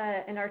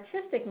an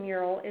artistic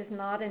mural is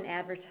not an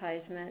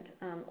advertisement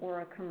or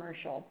a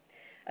commercial.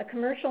 A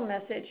commercial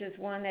message is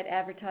one that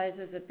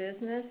advertises a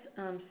business,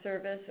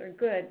 service, or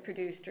good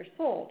produced or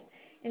sold.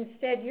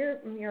 Instead,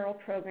 your mural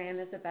program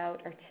is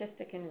about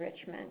artistic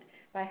enrichment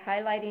by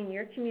highlighting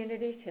your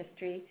community's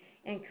history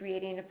and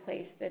creating a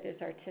place that is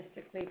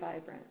artistically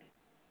vibrant.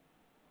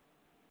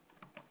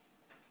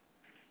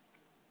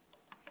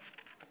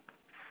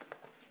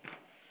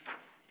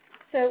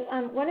 So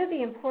one of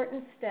the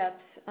important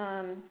steps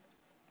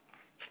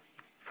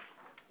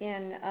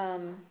in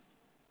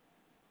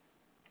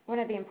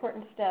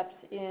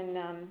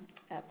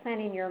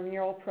planning your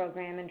mural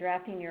program and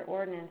drafting your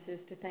ordinance is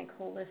to think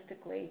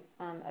holistically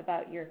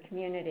about your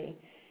community.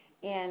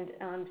 And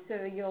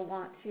so you'll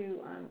want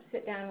to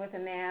sit down with a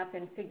map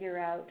and figure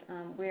out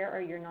where are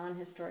your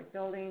non-historic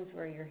buildings,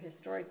 where are your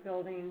historic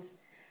buildings,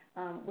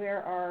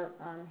 where are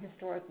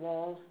historic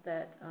walls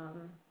that,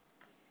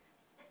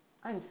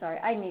 I'm sorry,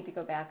 I need to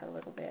go back a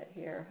little bit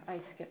here. I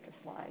skipped a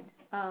slide.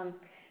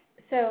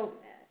 So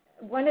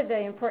one of the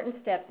important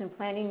steps in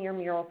planning your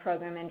mural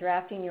program and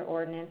drafting your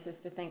ordinance is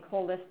to think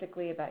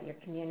holistically about your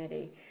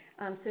community.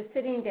 So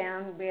sitting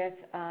down with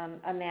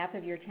a map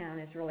of your town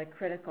is really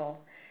critical.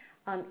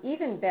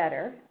 Even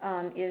better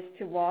is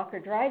to walk or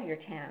drive your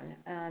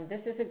town. This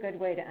is a good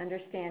way to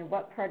understand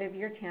what part of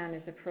your town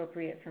is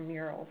appropriate for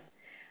murals.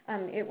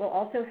 It will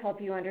also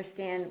help you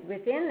understand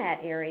within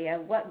that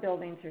area what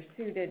buildings are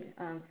suited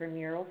for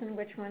murals and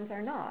which ones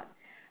are not.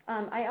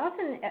 I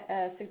often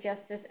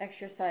suggest this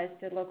exercise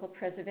to local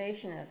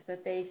preservationists,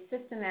 that they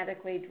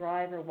systematically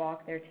drive or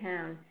walk their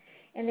town.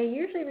 And they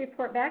usually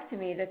report back to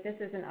me that this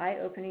is an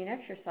eye-opening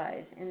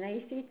exercise, and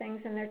they see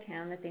things in their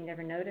town that they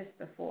never noticed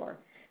before.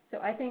 So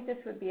I think this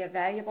would be a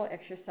valuable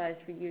exercise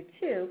for you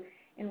too,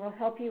 and will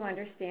help you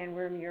understand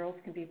where murals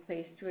can be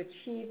placed to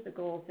achieve the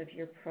goals of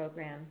your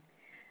program.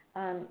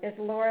 As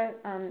Laura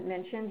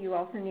mentioned, you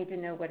also need to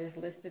know what is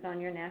listed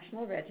on your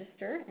National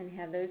Register and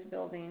have those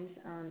buildings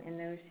in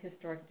those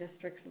historic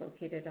districts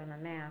located on a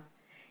map.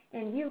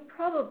 And you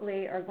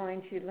probably are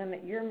going to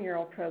limit your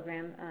mural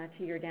program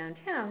to your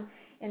downtown,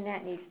 and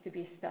that needs to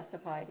be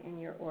specified in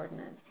your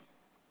ordinance.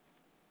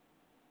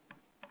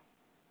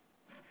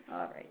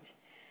 All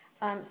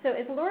right. So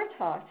as Laura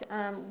talked,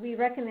 we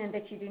recommend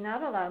that you do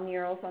not allow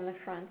murals on the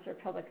fronts or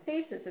public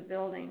faces of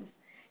buildings.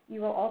 You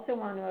will also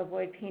want to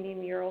avoid painting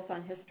murals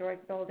on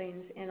historic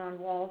buildings and on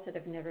walls that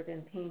have never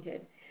been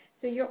painted.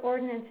 So your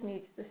ordinance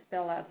needs to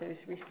spell out those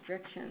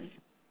restrictions.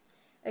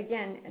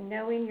 Again,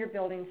 knowing your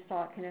building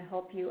stock can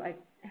help you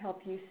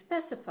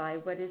specify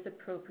what is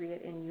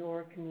appropriate in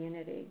your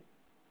community.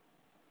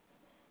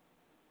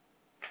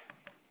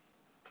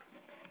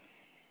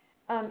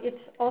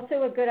 It's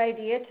also a good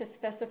idea to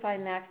specify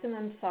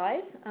maximum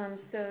size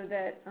so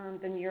that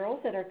the murals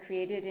that are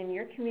created in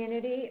your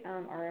community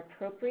are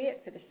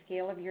appropriate for the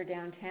scale of your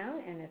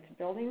downtown and its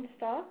building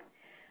stock.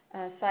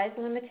 Size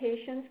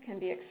limitations can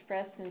be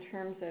expressed in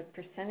terms of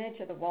percentage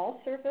of the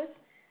wall surface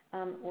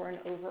or an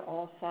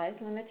overall size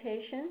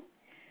limitation.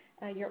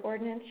 Your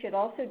ordinance should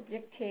also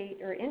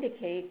dictate or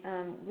indicate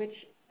which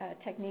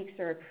techniques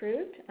are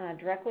approved,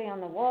 directly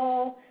on the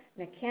wall,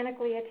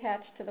 mechanically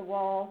attached to the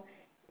wall.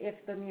 If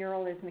the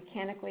mural is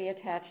mechanically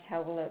attached,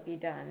 how will it be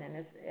done?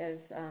 And as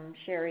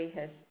Sherry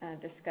has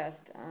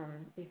discussed,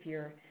 if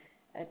you're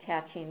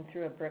attaching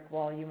through a brick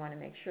wall, you want to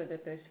make sure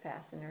that those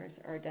fasteners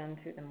are done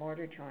through the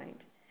mortar joint.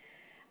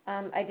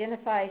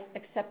 Identify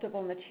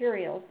acceptable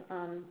materials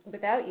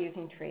without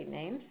using trade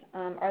names.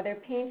 Are there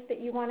paints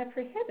that you want to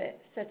prohibit,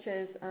 such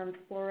as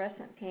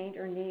fluorescent paint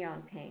or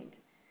neon paint?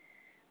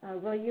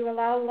 Will you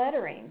allow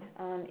lettering?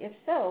 If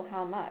so,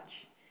 how much?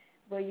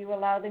 Will you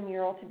allow the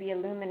mural to be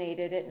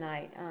illuminated at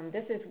night?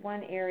 This is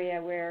one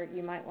area where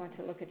you might want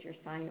to look at your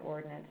sign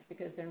ordinance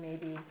because there may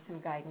be some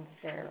guidance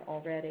there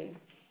already.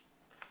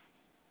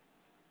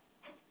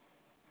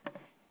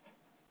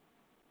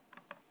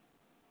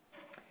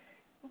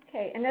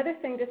 Okay, another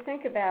thing to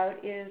think about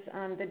is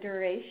the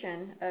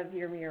duration of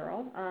your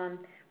mural.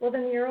 Will the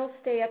mural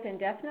stay up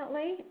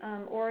indefinitely,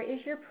 or is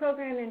your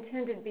program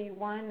intended to be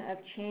one of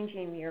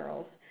changing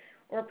murals?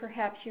 Or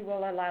perhaps you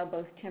will allow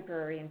both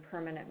temporary and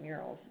permanent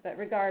murals. But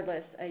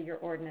regardless, your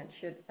ordinance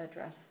should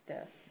address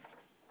this.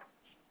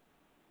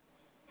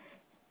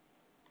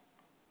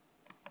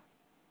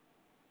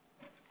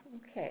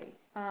 Okay,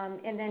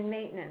 and then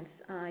maintenance.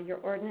 Your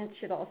ordinance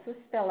should also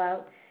spell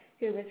out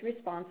who is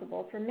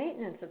responsible for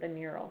maintenance of the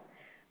mural.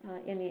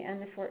 In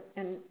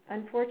the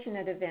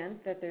unfortunate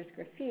event that there's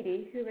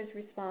graffiti, who is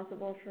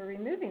responsible for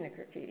removing the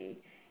graffiti,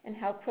 and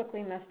how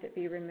quickly must it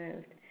be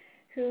removed?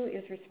 Who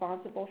is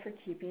responsible for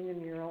keeping the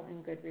mural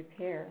in good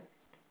repair?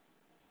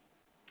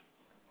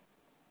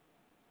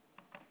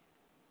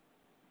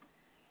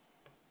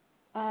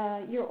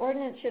 Your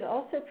ordinance should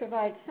also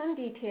provide some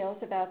details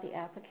about the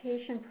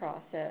application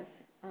process.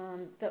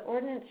 The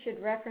ordinance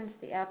should reference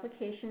the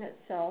application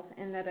itself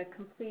and that a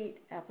complete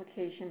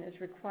application is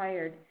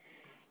required.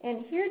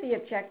 And here the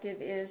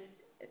objective is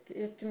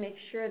is to make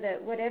sure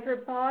that whatever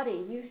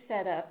body you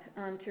set up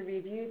to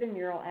review the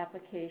mural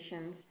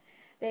applications,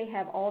 they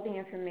have all the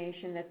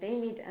information that they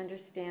need to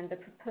understand the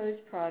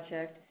proposed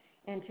project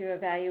and to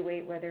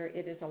evaluate whether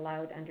it is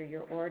allowed under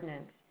your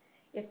ordinance.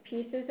 If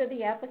pieces of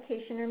the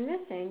application are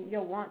missing,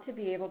 you'll want to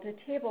be able to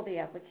table the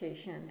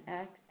application,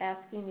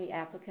 asking the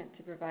applicant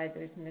to provide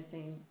those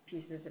missing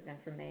pieces of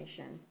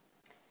information.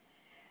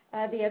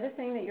 The other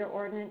thing that your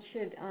ordinance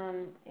should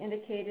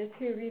indicate is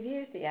who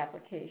reviews the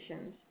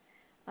applications.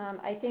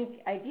 I think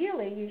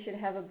ideally you should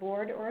have a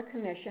board or a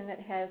commission that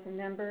has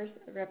members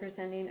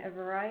representing a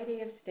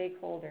variety of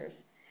stakeholders.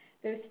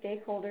 Those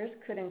stakeholders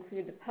could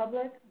include the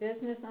public,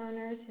 business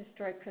owners,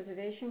 Historic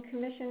Preservation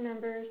Commission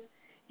members,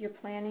 your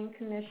planning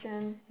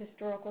commission,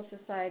 historical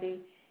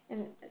society,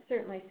 and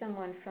certainly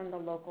someone from the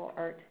local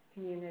art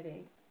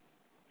community.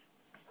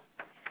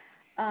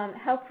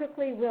 How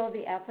quickly will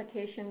the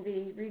application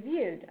be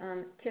reviewed?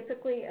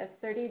 Typically a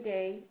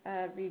 30-day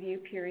review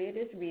period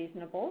is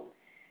reasonable.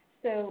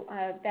 So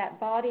that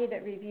body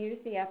that reviews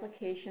the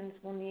applications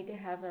will need to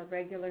have a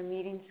regular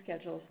meeting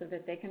schedule so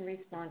that they can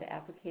respond to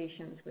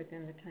applications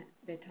within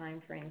the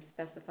time frame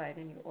specified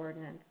in your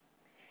ordinance.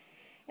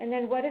 And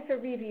then what if a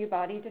review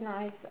body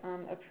denies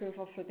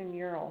approval for the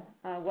mural?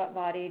 What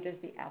body does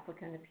the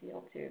applicant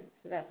appeal to?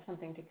 So that's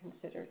something to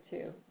consider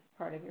too as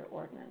part of your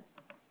ordinance.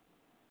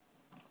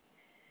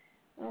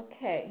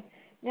 Okay.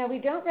 Now, we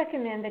don't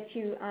recommend that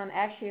you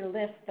actually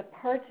list the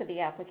parts of the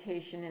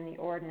application in the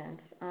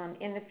ordinance.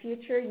 In the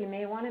future, you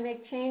may want to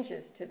make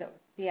changes to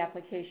the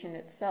application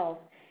itself.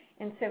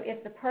 And so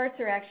if the parts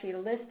are actually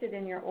listed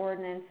in your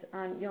ordinance,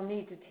 you'll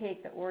need to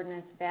take the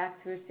ordinance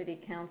back through City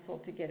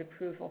Council to get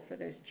approval for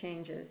those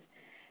changes.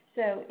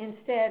 So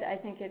instead, I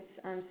think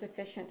it's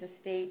sufficient to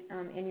state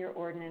in your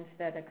ordinance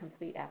that a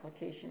complete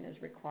application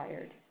is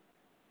required.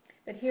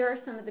 But here are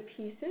some of the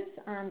pieces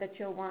that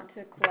you'll want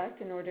to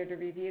collect in order to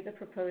review the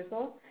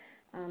proposal.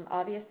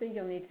 Obviously,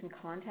 you'll need some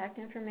contact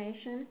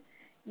information.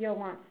 You'll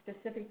want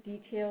specific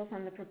details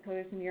on the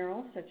proposed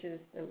mural, such as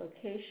the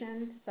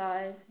location,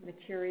 size,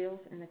 materials,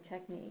 and the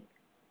technique.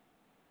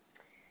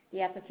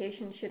 The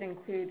application should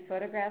include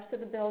photographs of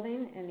the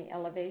building and the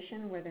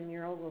elevation where the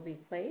mural will be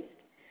placed.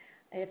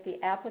 If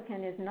the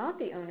applicant is not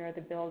the owner of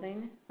the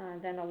building,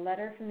 then a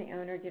letter from the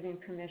owner giving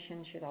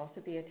permission should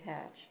also be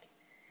attached.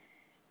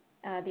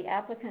 The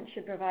applicant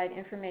should provide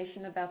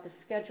information about the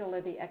schedule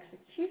of the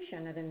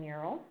execution of the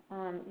mural.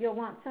 You'll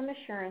want some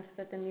assurance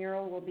that the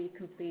mural will be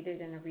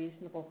completed in a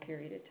reasonable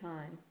period of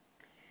time.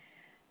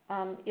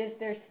 Is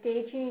there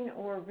staging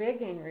or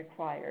rigging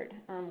required?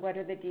 What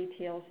are the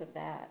details of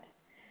that?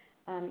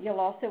 You'll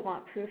also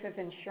want proof of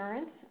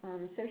insurance.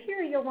 So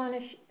here you'll want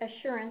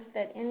assurance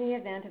that in the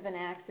event of an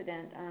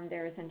accident,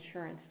 there is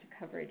insurance to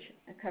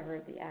cover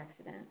the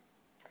accident.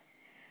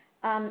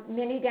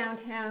 Many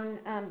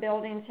downtown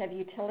buildings have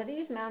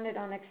utilities mounted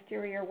on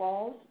exterior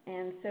walls,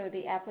 and so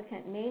the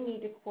applicant may need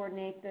to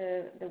coordinate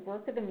the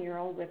work of the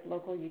mural with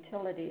local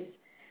utilities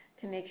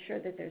to make sure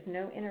that there's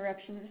no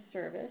interruption of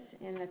service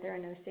and that there are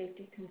no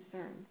safety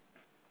concerns.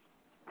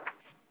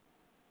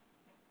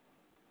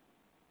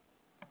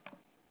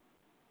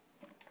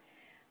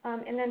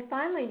 And then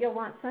finally, you'll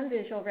want some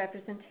visual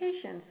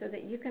representation so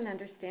that you can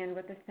understand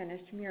what the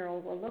finished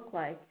mural will look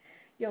like.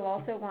 You'll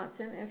also want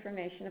some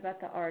information about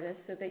the artist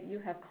so that you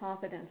have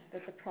confidence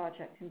that the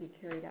project can be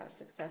carried out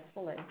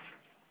successfully.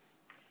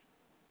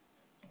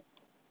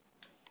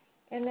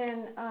 And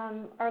then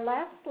our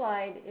last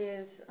slide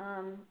is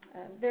a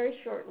very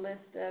short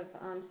list of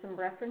some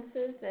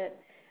references that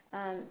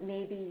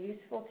may be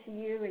useful to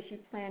you as you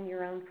plan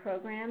your own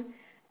program.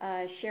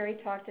 Sherry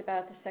talked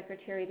about the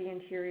Secretary of the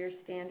Interior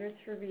standards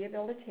for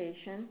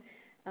rehabilitation.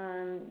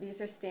 These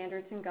are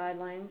standards and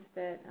guidelines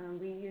that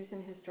we use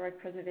in historic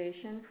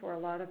preservation for a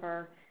lot of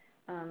our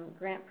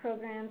grant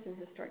programs and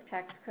historic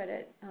tax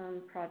credit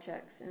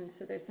projects, and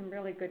so there's some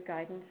really good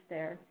guidance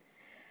there.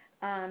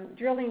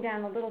 Drilling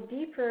down a little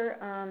deeper,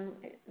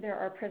 there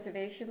are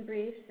preservation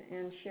briefs,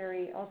 and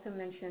Sherry also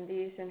mentioned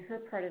these in her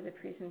part of the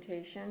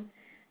presentation.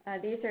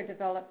 These are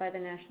developed by the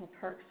National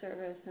Park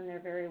Service, and they're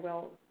very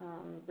well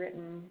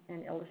written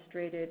and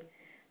illustrated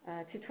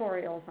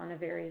tutorials on a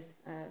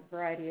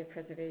variety of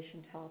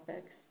preservation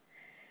topics.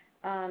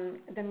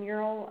 The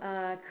Mural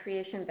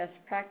Creation Best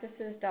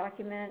Practices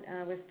document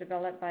was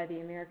developed by the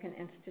American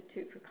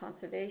Institute for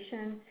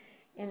Conservation,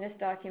 and this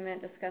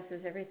document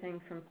discusses everything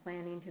from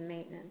planning to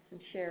maintenance, and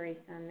Sherry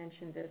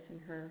mentioned this in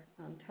her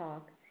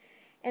talk.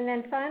 And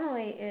then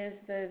finally is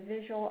the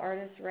Visual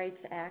Artists' Rights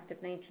Act of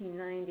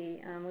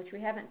 1990, which we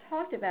haven't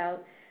talked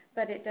about,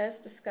 but it does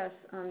discuss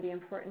the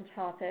important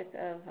topic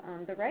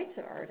of the rights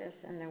of artists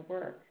and their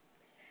work.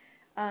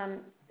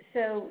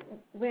 So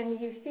when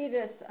you see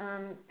this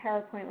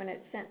PowerPoint, when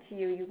it's sent to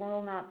you, you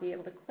will not be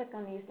able to click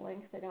on these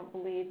links, I don't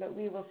believe, but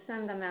we will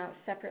send them out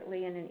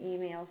separately in an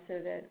email so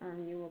that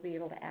you will be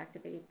able to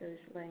activate those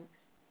links.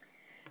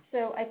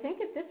 So I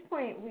think at this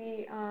point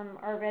we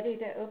are ready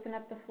to open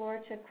up the floor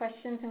to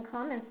questions and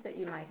comments that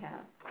you might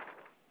have.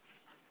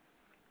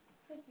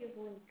 I think you have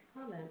one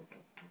comment.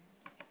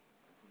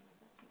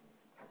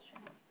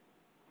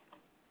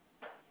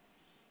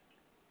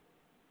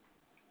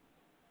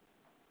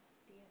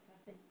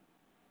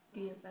 the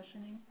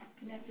deaccessioning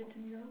connected to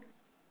murals?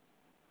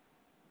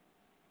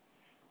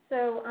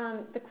 So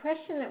the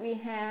question that we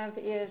have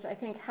is, I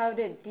think, how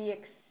to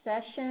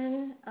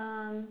deaccession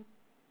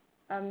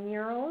a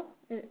mural.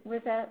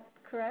 Was that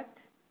correct?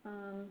 I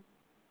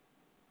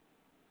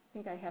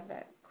think I have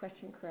that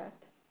question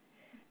correct.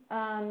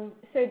 So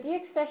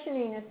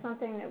deaccessioning is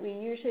something that we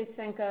usually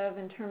think of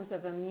in terms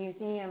of a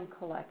museum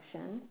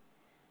collection.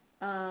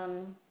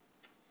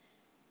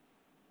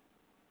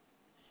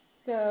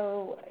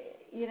 So,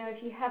 you know,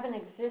 if you have an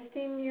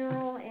existing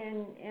mural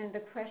and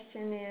the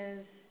question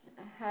is,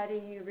 how do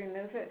you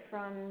remove it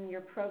from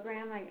your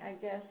program, I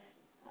guess,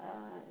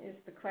 is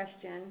the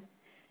question.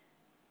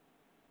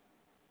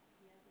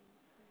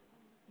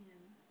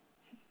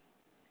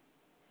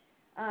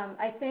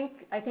 I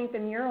think the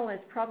mural is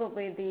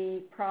probably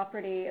the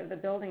property of the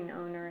building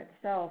owner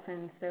itself,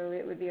 and so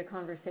it would be a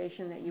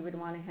conversation that you would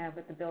want to have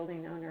with the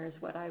building owner, is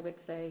what I would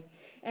say.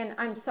 And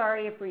I'm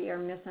sorry if we are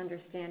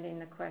misunderstanding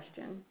the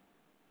question.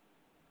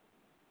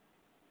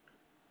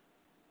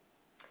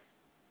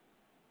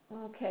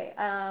 Okay,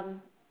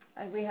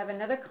 we have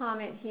another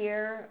comment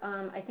here.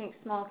 I think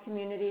small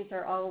communities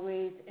are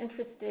always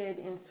interested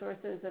in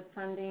sources of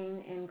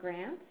funding and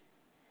grants.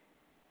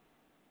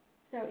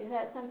 So is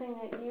that something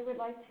that you would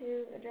like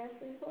to address,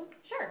 Lisa?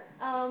 Sure.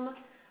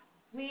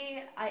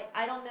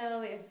 I don't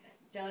know if,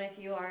 Joan, if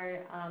you are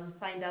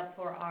signed up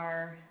for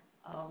our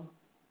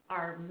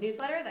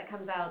newsletter that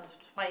comes out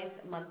twice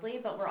monthly,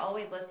 but we're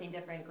always listing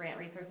different grant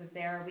resources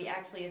there. We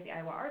actually, as the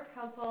Iowa Arts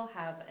Council,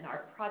 have an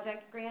art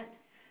project grant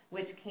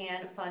which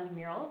can fund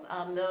murals.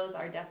 Those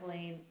are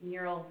definitely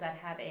murals that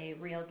have a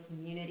real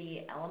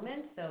community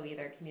element, so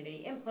either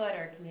community input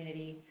or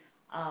community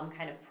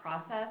kind of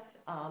process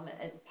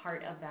as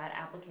part of that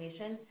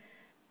application.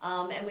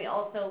 And we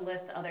also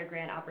list other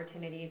grant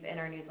opportunities in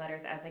our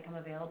newsletters as they come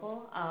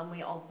available.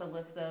 We also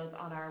list those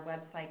on our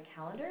website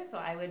calendar, so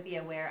I would be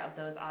aware of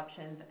those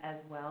options as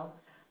well.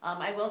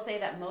 I will say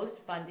that most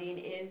funding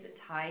is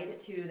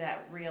tied to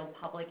that real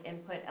public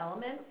input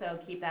element, so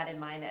keep that in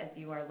mind as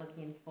you are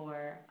looking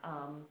for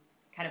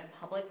kind of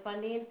public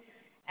funding.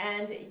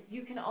 And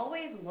you can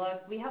always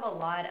look, we have a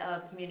lot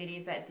of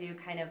communities that do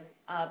kind of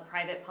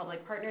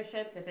private-public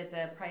partnerships. If it's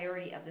a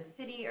priority of the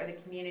city or the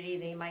community,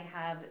 they might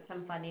have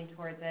some funding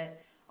towards it.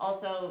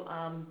 Also,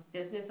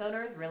 business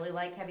owners really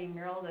like having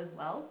murals as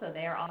well, so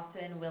they are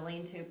often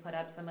willing to put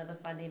up some of the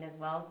funding as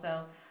well.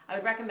 So I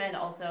would recommend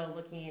also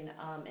looking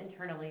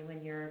internally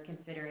when you're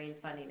considering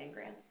funding and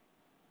grants.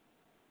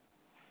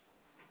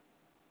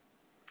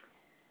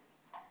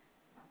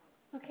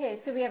 Okay,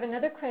 so we have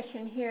another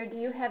question here. Do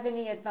you have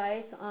any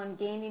advice on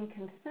gaining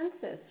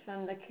consensus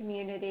from the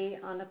community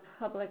on a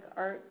public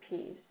art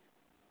piece?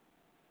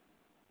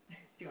 Do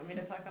you want me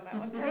to talk on that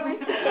one?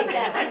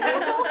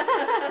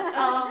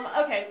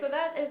 Okay, so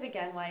that is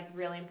again why it's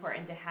really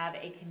important to have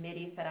a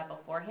committee set up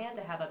beforehand,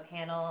 to have a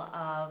panel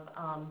of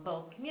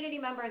both community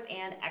members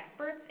and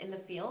experts in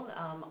the field.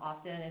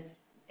 Often it's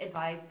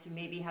advised to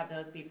maybe have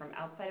those be from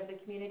outside of the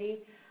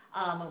community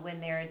when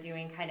they're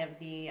doing kind of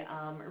the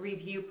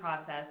review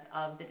process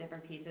of the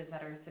different pieces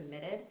that are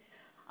submitted.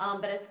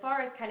 But as far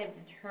as kind of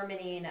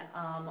determining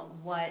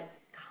what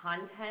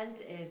content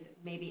is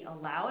maybe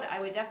allowed, I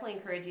would definitely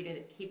encourage you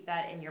to keep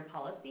that in your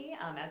policy,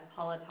 as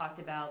Paula talked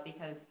about,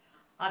 because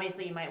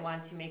obviously you might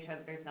want to make sure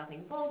that there's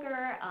nothing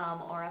vulgar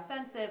or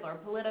offensive or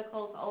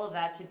political. So all of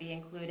that should be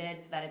included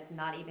so that it's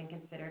not even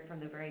considered from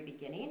the very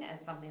beginning as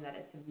something that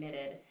is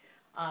submitted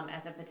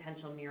as a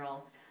potential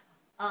mural.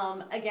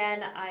 Again,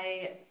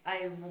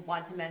 I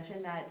want to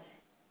mention that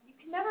you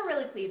can never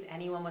really please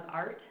anyone with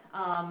art,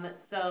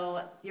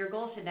 so your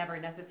goal should never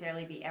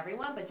necessarily be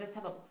everyone, but just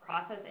have a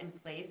process in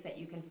place that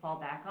you can fall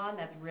back on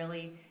that's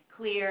really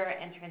clear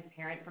and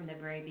transparent from the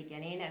very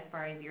beginning as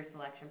far as your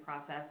selection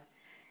process.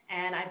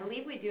 And I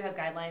believe we do have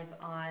guidelines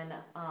on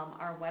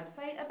our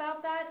website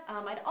about that.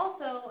 I'd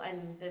also,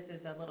 and this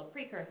is a little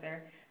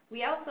precursor,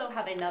 we also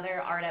have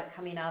another ArtUp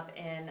coming up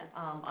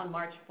on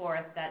March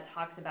 4th that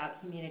talks about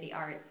community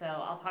art. So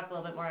I'll talk a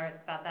little bit more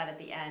about that at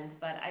the end.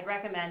 But I'd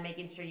recommend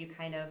making sure you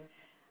kind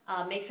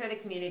of make sure the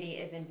community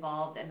is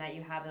involved and that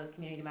you have those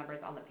community members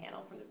on the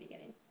panel from the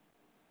beginning.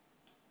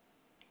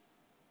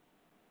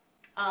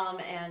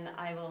 And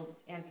I will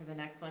answer the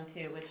next one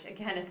too, which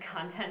again is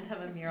content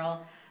of a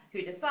mural. Who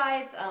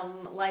decides?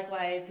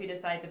 Likewise, who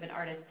decides if an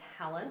artist's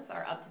talents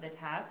are up to the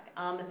task?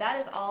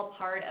 That is all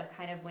part of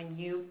kind of when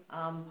you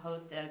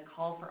post a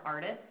call for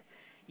artists.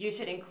 You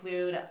should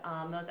include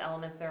those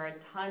elements. There are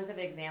tons of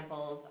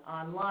examples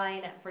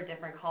online for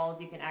different calls.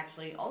 You can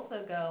actually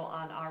also go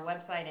on our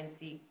website and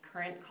see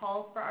current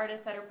calls for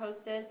artists that are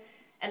posted.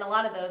 And a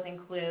lot of those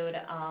include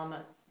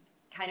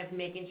kind of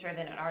making sure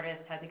that an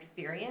artist has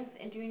experience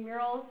in doing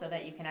murals so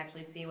that you can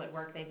actually see what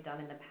work they've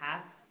done in the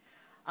past.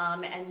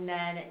 And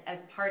then as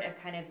part of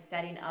kind of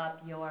setting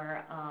up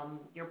your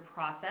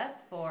process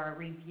for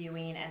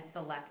reviewing and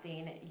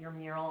selecting your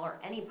mural or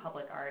any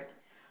public art,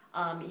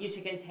 you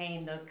should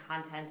contain those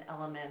content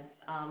elements,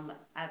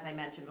 as I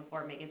mentioned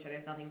before, making sure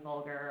there's nothing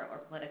vulgar or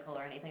political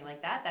or anything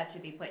like that. That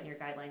should be put in your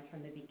guidelines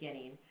from the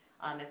beginning.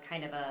 It's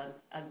kind of a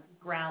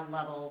ground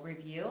level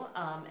review.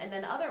 And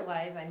then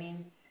otherwise, I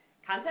mean,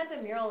 content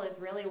of mural is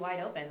really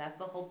wide open. That's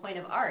the whole point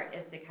of art,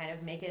 is to kind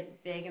of make it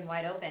big and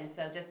wide open.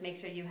 So just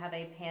make sure you have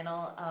a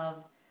panel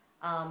of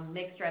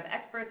mixture of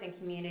experts and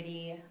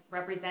community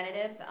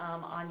representatives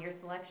on your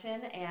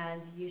selection,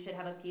 and you should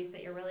have a piece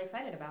that you're really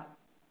excited about.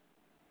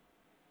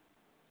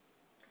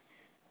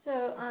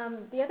 So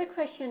the other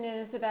question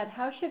is about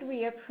how should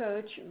we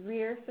approach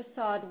rear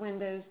facade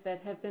windows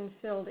that have been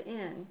filled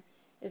in?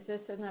 Is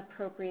this an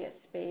appropriate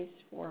space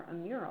for a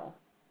mural?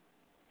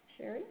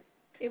 Sherry?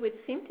 It would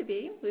seem to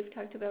be. We've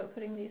talked about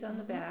putting these on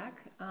the back.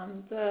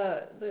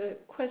 The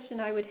question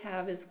I would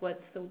have is,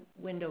 what's the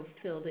window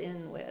filled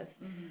in with?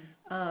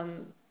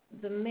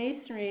 The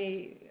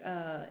masonry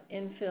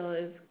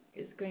infill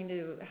is going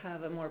to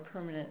have a more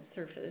permanent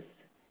surface.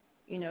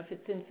 You know, if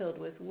it's infilled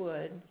with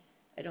wood,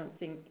 I don't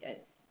think,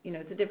 you know,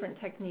 it's a different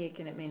technique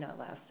and it may not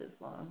last as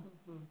long.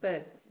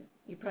 But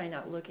you're probably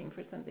not looking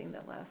for something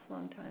that lasts a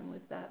long time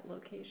with that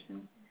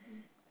location.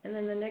 And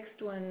then the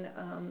next one,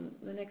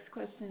 the next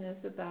question is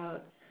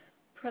about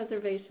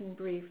preservation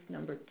brief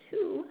number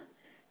 2,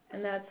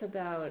 and that's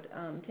about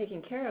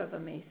taking care of a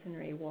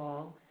masonry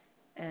wall,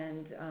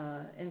 and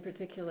in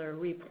particular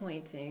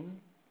repointing,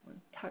 or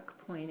tuck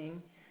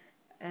pointing.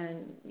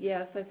 And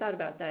yes, I thought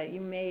about that.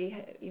 You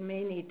may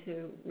need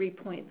to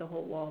repoint the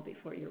whole wall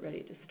before you're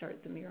ready to start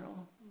the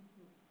mural.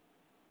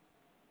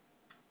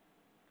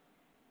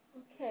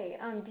 Okay,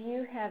 do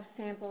you have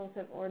samples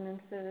of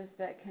ordinances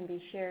that can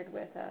be shared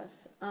with us?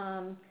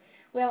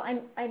 Well,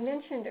 I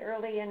mentioned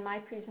early in my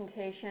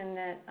presentation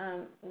that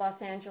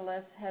Los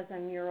Angeles has a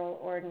mural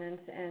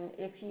ordinance, and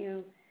if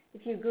you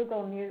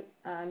Google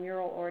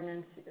mural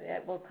ordinance,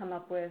 it will come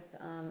up with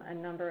a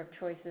number of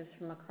choices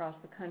from across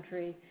the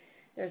country.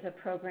 There's a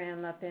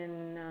program up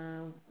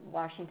in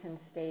Washington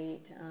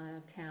State,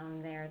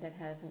 town there, that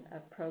has a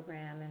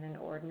program and an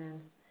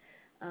ordinance.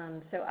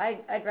 So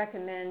I'd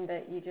recommend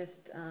that you just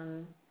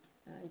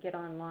get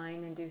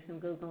online and do some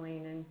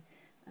Googling, and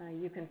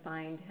you can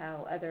find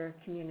how other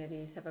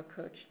communities have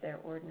approached their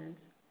ordinance.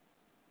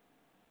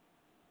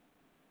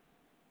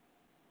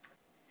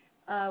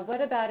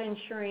 What about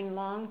ensuring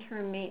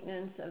long-term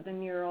maintenance of the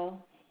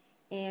mural,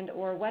 and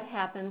or what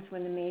happens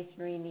when the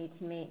masonry needs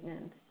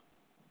maintenance?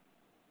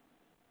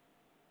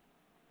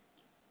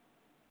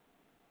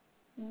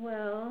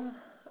 Well,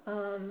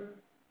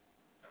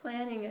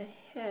 planning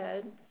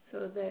ahead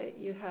so that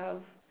you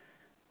have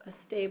a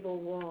stable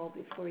wall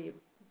before you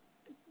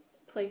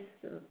place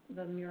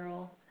the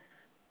mural.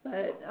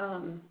 But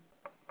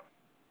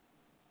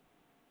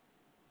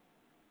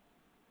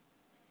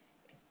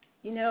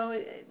you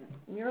know,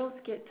 murals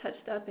get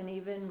touched up and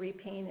even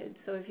repainted.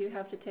 So if you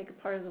have to take a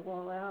part of the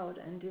wall out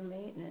and do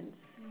maintenance,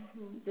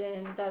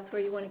 then that's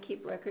where you want to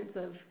keep records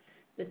of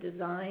the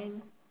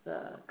design,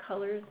 the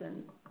colors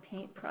and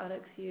paint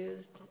products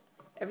used,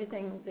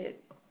 everything that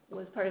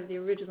was part of the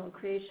original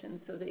creation,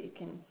 so that you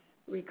can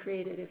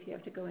recreate it if you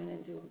have to go in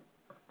and do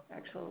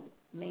actual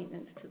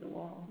maintenance to the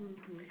wall.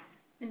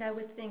 And I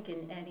would think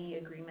in any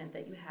agreement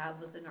that you have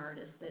with an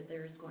artist that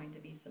there's going to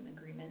be some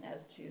agreement as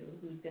to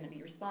who's going to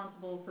be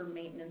responsible for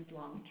maintenance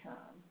long term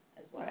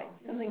as well. Right,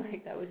 something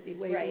like that would be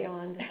way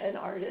beyond an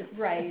artist's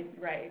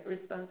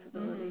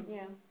responsibility.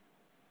 Yeah.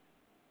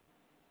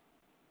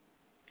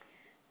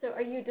 So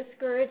are you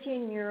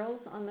discouraging murals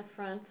on the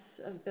fronts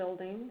of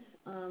buildings?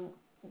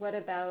 What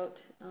about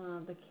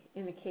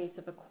in the case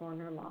of a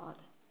corner lot?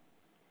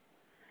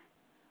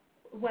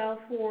 Well,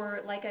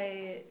 like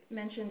I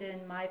mentioned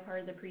in my part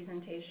of the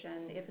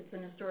presentation, if it's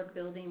an historic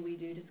building, we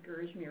do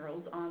discourage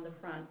murals on the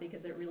front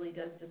because it really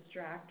does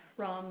distract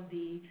from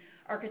the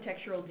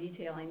architectural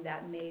detailing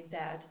that made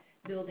that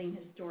building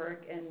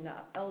historic and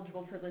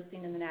eligible for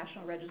listing in the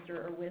National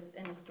Register or with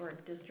an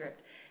historic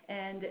district.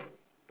 And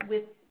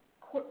with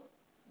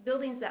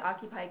buildings that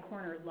occupy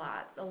corner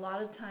lots, a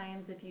lot of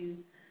times, if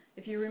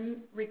you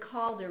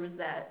recall, there was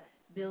that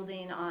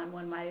building on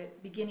one of my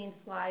beginning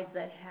slides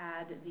that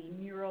had the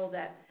mural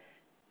that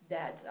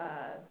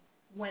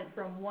went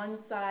from one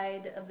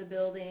side of the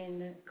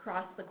building,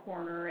 crossed the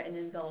corner, and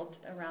enveloped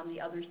around the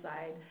other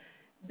side.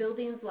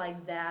 Buildings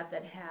like that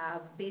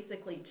have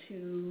basically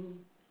two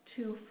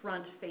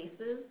front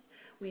faces,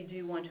 we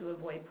do want to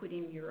avoid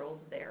putting murals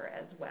there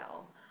as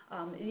well.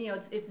 You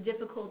know, it's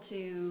difficult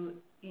to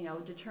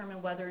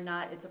determine whether or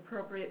not it's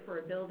appropriate for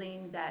a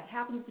building that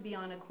happens to be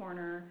on a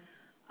corner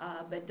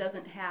but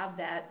doesn't have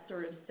that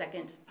sort of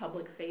second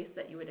public face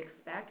that you would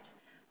expect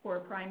for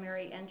a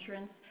primary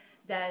entrance,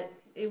 that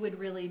it would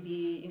really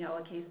be,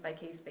 a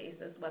case-by-case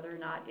basis whether or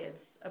not it's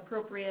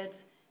appropriate.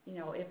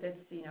 If it's,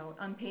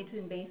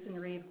 unpainted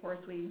masonry, of course,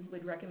 we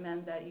would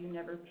recommend that you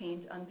never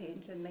paint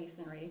unpainted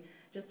masonry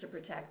just to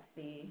protect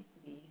the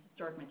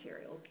historic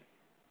materials.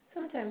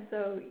 Sometimes,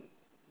 though,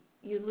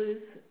 you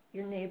lose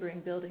your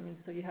neighboring building, and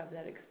so you have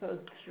that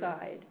exposed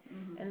side.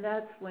 And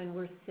that's when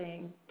we're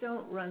saying,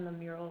 don't run the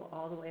mural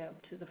all the way up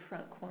to the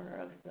front corner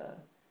of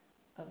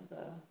of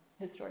the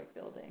historic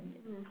building,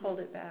 Mhm. hold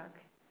it back.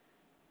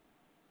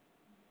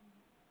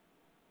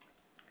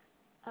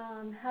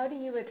 How do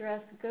you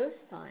address ghost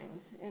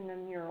signs in the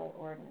mural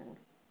ordinance?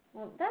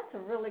 Well, that's a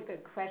really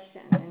good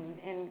question,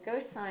 and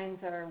ghost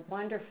signs are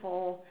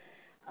wonderful,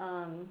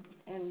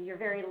 and you're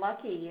very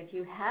lucky if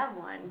you have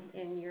one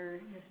in your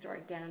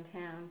historic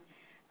downtown.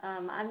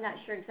 I'm not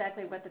sure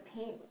exactly what the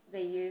paint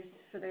they used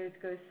for those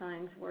ghost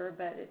signs were,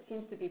 but it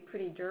seems to be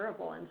pretty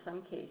durable in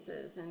some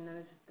cases,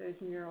 and those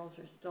murals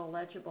are still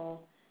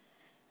legible.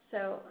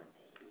 So,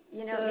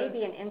 you know, it may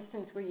be an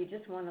instance where you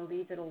just want to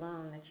leave it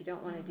alone, that you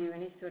don't want to do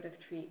any sort of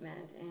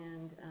treatment,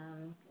 and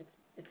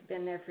it's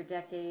been there for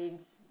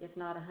decades, if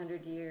not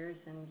 100 years,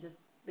 and just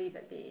leave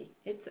it be.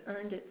 It's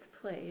earned its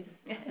place,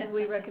 and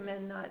we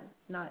recommend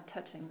not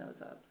touching those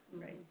up.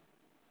 Right.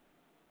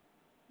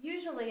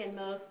 Usually in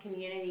most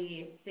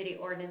community city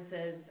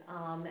ordinances,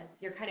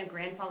 you're kind of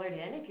grandfathered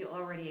in if you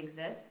already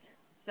exist.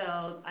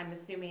 So I'm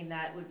assuming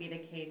that would be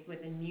the case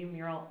with a new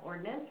mural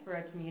ordinance for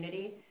a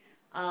community.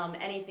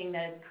 Anything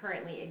that is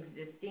currently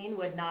existing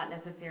would not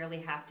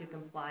necessarily have to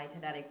comply to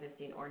that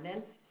existing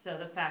ordinance. So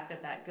the fact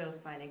that that ghost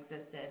sign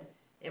existed,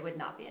 it would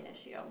not be an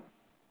issue.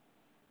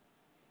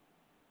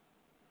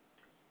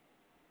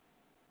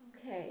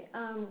 Okay,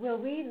 will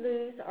we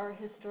lose our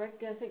historic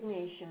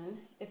designation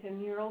if a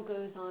mural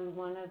goes on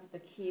one of the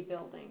key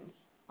buildings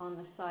on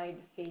the side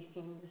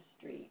facing the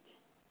street?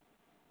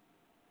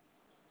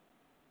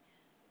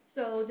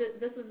 So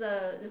this is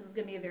going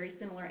to be a very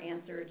similar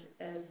answer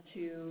as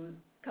to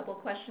a couple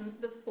questions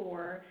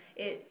before.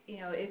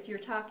 If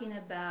you're talking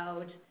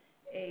about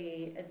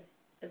a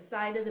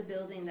side of the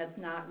building that's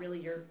not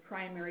really your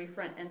primary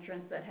front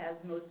entrance that has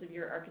most of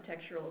your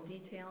architectural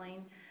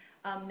detailing,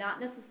 not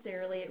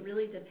necessarily. It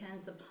really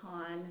depends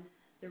upon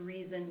the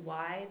reason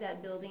why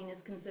that building is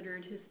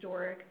considered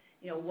historic,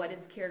 what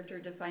its character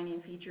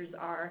defining features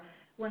are.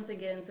 Once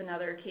again, it's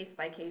another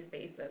case-by-case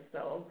basis,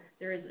 so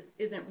there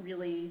isn't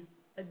really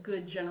a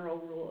good general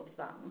rule of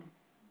thumb.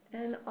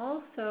 And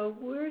also,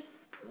 we're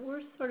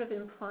sort of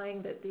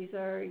implying that these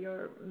are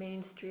your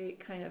Main Street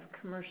kind of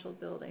commercial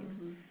buildings.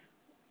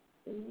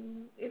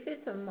 Mm-hmm. If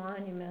it's a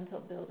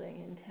monumental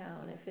building in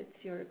town, if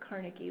it's your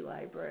Carnegie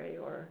Library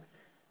or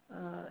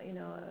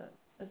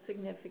a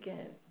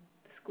significant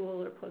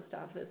school or post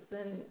office,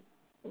 then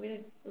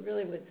we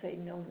really would say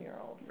no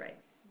murals. Right.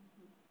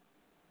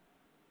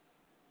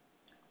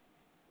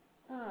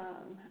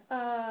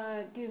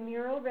 Do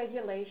mural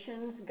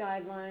regulations,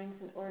 guidelines,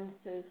 and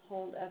ordinances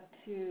hold up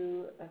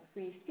to a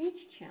free speech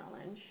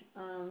challenge?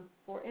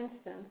 For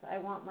instance, I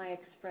want my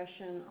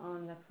expression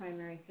on the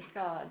primary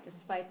facade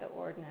despite the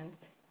ordinance.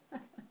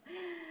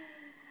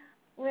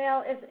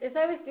 Well, as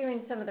I was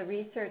doing some of the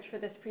research for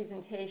this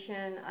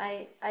presentation,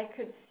 I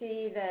could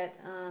see that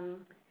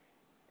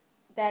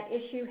that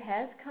issue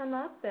has come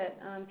up, that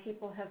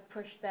people have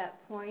pushed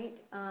that point.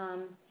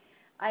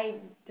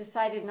 I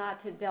decided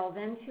not to delve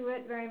into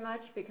it very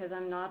much because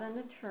I'm not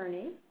an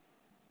attorney.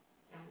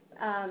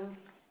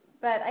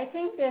 But I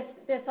think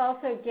this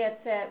also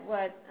gets at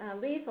what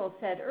Liesl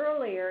said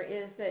earlier,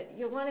 is that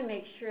you want to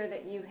make sure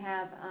that you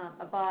have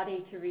a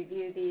body to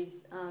review these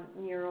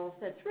murals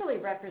that's really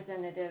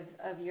representative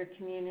of your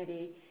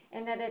community,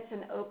 and that it's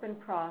an open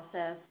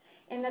process,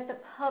 and that the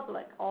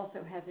public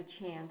also has a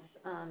chance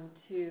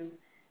to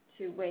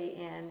weigh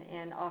in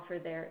and offer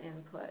their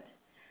input.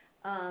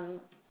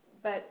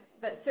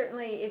 But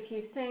certainly, if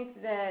you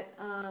think that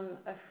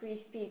a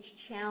free speech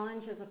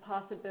challenge is a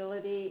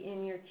possibility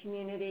in your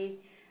community,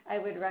 I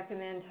would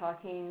recommend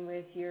talking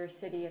with your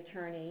city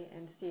attorney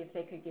and see if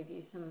they could give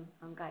you some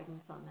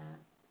guidance on that.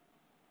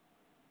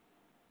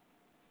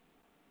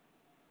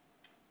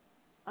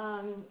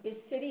 Is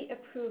city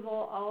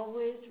approval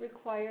always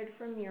required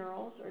for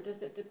murals, or does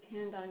it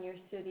depend on your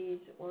city's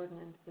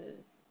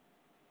ordinances?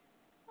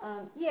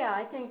 Yeah,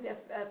 I think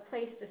a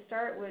place to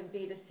start would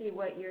be to see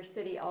what your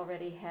city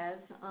already has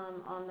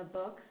on the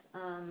books.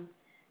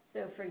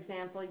 So, for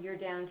example, your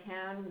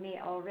downtown may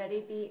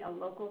already be a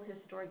local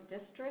historic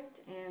district,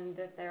 and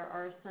that there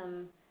are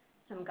some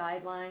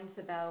guidelines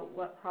about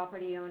what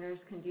property owners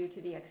can do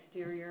to the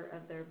exterior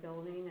of their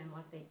building and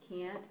what they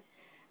can't.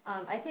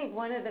 I think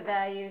one of the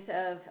values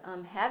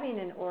of having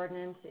an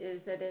ordinance is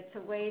that it's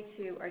a way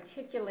to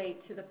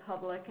articulate to the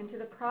public and to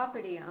the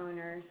property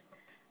owners,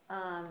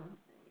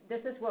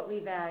 this is what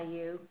we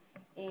value,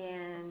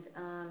 and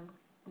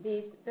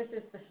this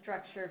is the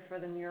structure for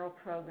the mural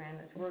program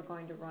as we're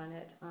going to run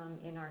it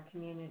in our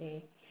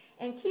community.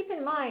 And keep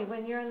in mind,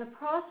 when you're in the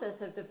process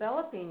of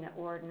developing the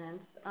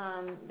ordinance,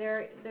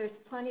 there's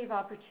plenty of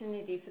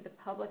opportunity for the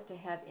public to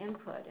have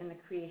input in the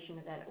creation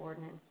of that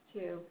ordinance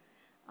too.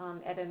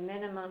 At a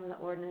minimum, the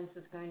ordinance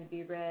is going to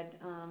be read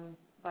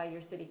by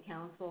your city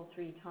council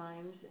 3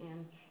 times,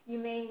 and you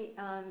may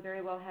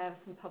very well have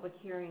some public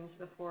hearings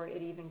before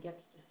it even gets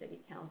to city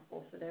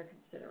council for their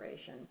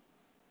consideration.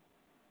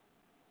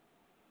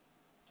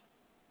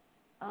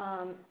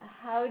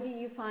 How do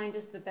you find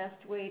is the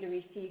best way to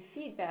receive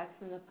feedback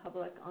from the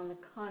public on the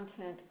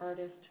content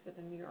artist for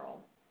the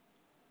mural?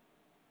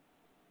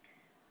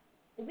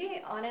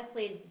 We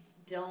honestly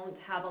don't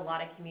have a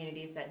lot of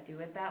communities that do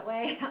it that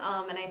way,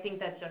 and I think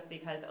that's just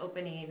because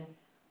opening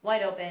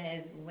wide open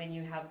is when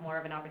you have more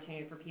of an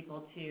opportunity for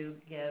people to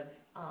give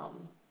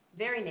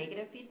very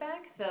negative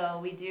feedback. So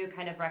we do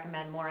kind of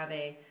recommend more of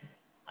a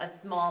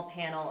small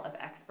panel of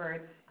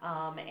experts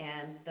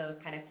and those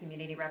kind of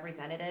community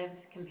representatives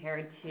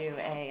compared to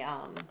a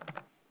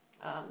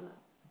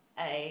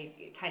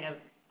kind of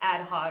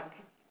ad hoc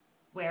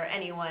where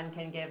anyone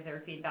can give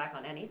their feedback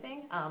on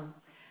anything.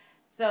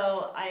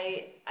 So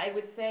I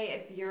would say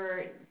if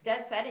you're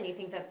dead set and you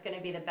think that's going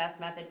to be the best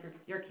method for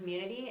your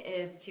community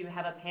is to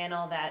have a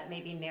panel that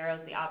maybe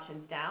narrows the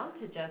options down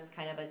to just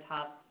kind of a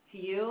top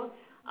few,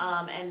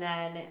 and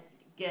then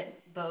get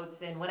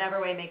votes in whatever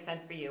way makes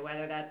sense for you,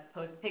 whether that's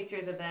post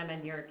pictures of them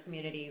in your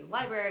community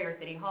library or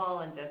city hall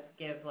and just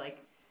give like,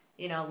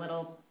 you know,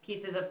 little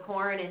pieces of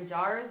corn in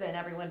jars and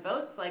everyone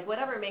votes, like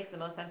whatever makes the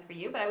most sense for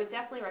you. But I would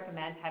definitely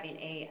recommend having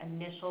a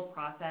initial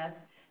process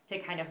to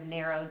kind of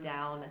narrow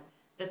down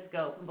the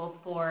scope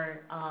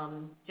before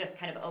just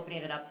kind of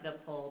opening it up to the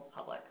full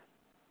public.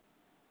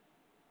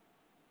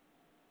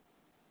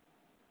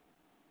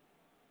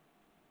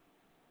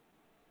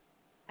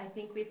 I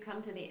think we've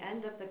come to the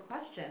end of the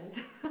questions.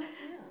 Yeah.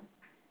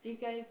 Do you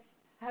guys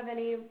have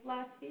any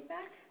last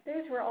feedback?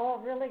 Those were all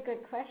really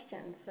good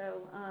questions,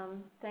 so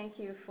thank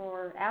you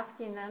for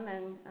asking them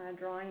and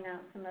drawing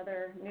out some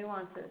other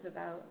nuances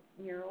about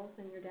murals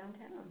in your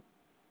downtown.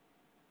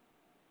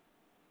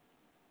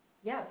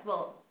 Yes,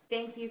 well,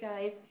 thank you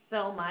guys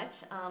so much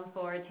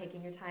for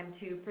taking your time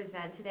to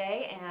present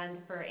today and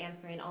for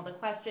answering all the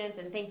questions.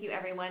 And thank you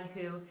everyone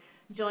who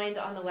joined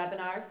on the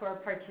webinar for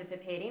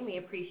participating. We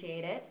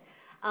appreciate it.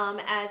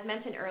 As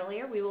mentioned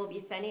earlier, we will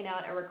be sending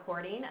out a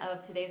recording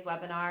of today's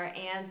webinar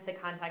and the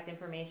contact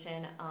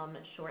information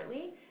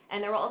shortly.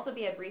 And there will also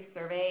be a brief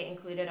survey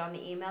included on the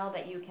email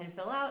that you can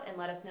fill out and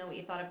let us know what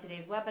you thought of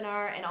today's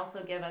webinar, and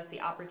also give us the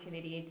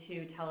opportunity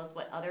to tell us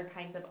what other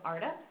kinds of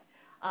ArtUps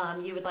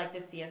you would like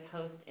to see us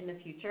host in the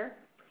future.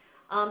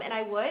 And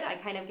I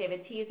kind of gave a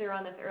teaser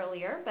on this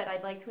earlier, but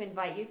I'd like to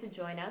invite you to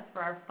join us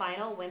for our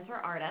final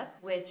winter ArtUp,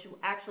 which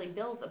actually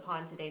builds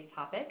upon today's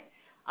topic.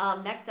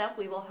 Next up,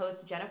 we will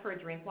host Jennifer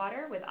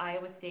Drinkwater with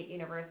Iowa State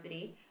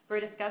University for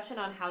a discussion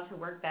on how to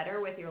work better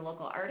with your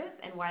local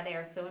artists and why they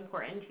are so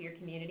important to your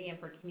community and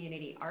for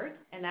community art.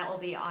 And that will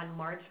be on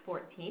March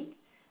 14th,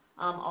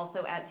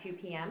 also at 2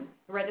 p.m.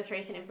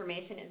 Registration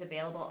information is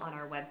available on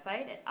our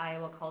website at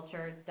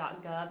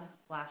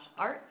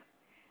iowaculture.gov/art.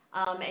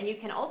 And you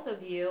can also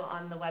view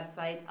on the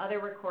website other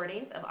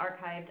recordings of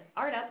archived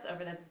ArtUps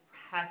over the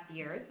past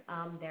years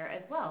there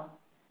as well.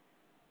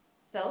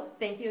 So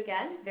thank you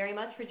again very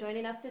much for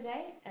joining us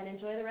today, and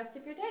enjoy the rest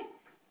of your day.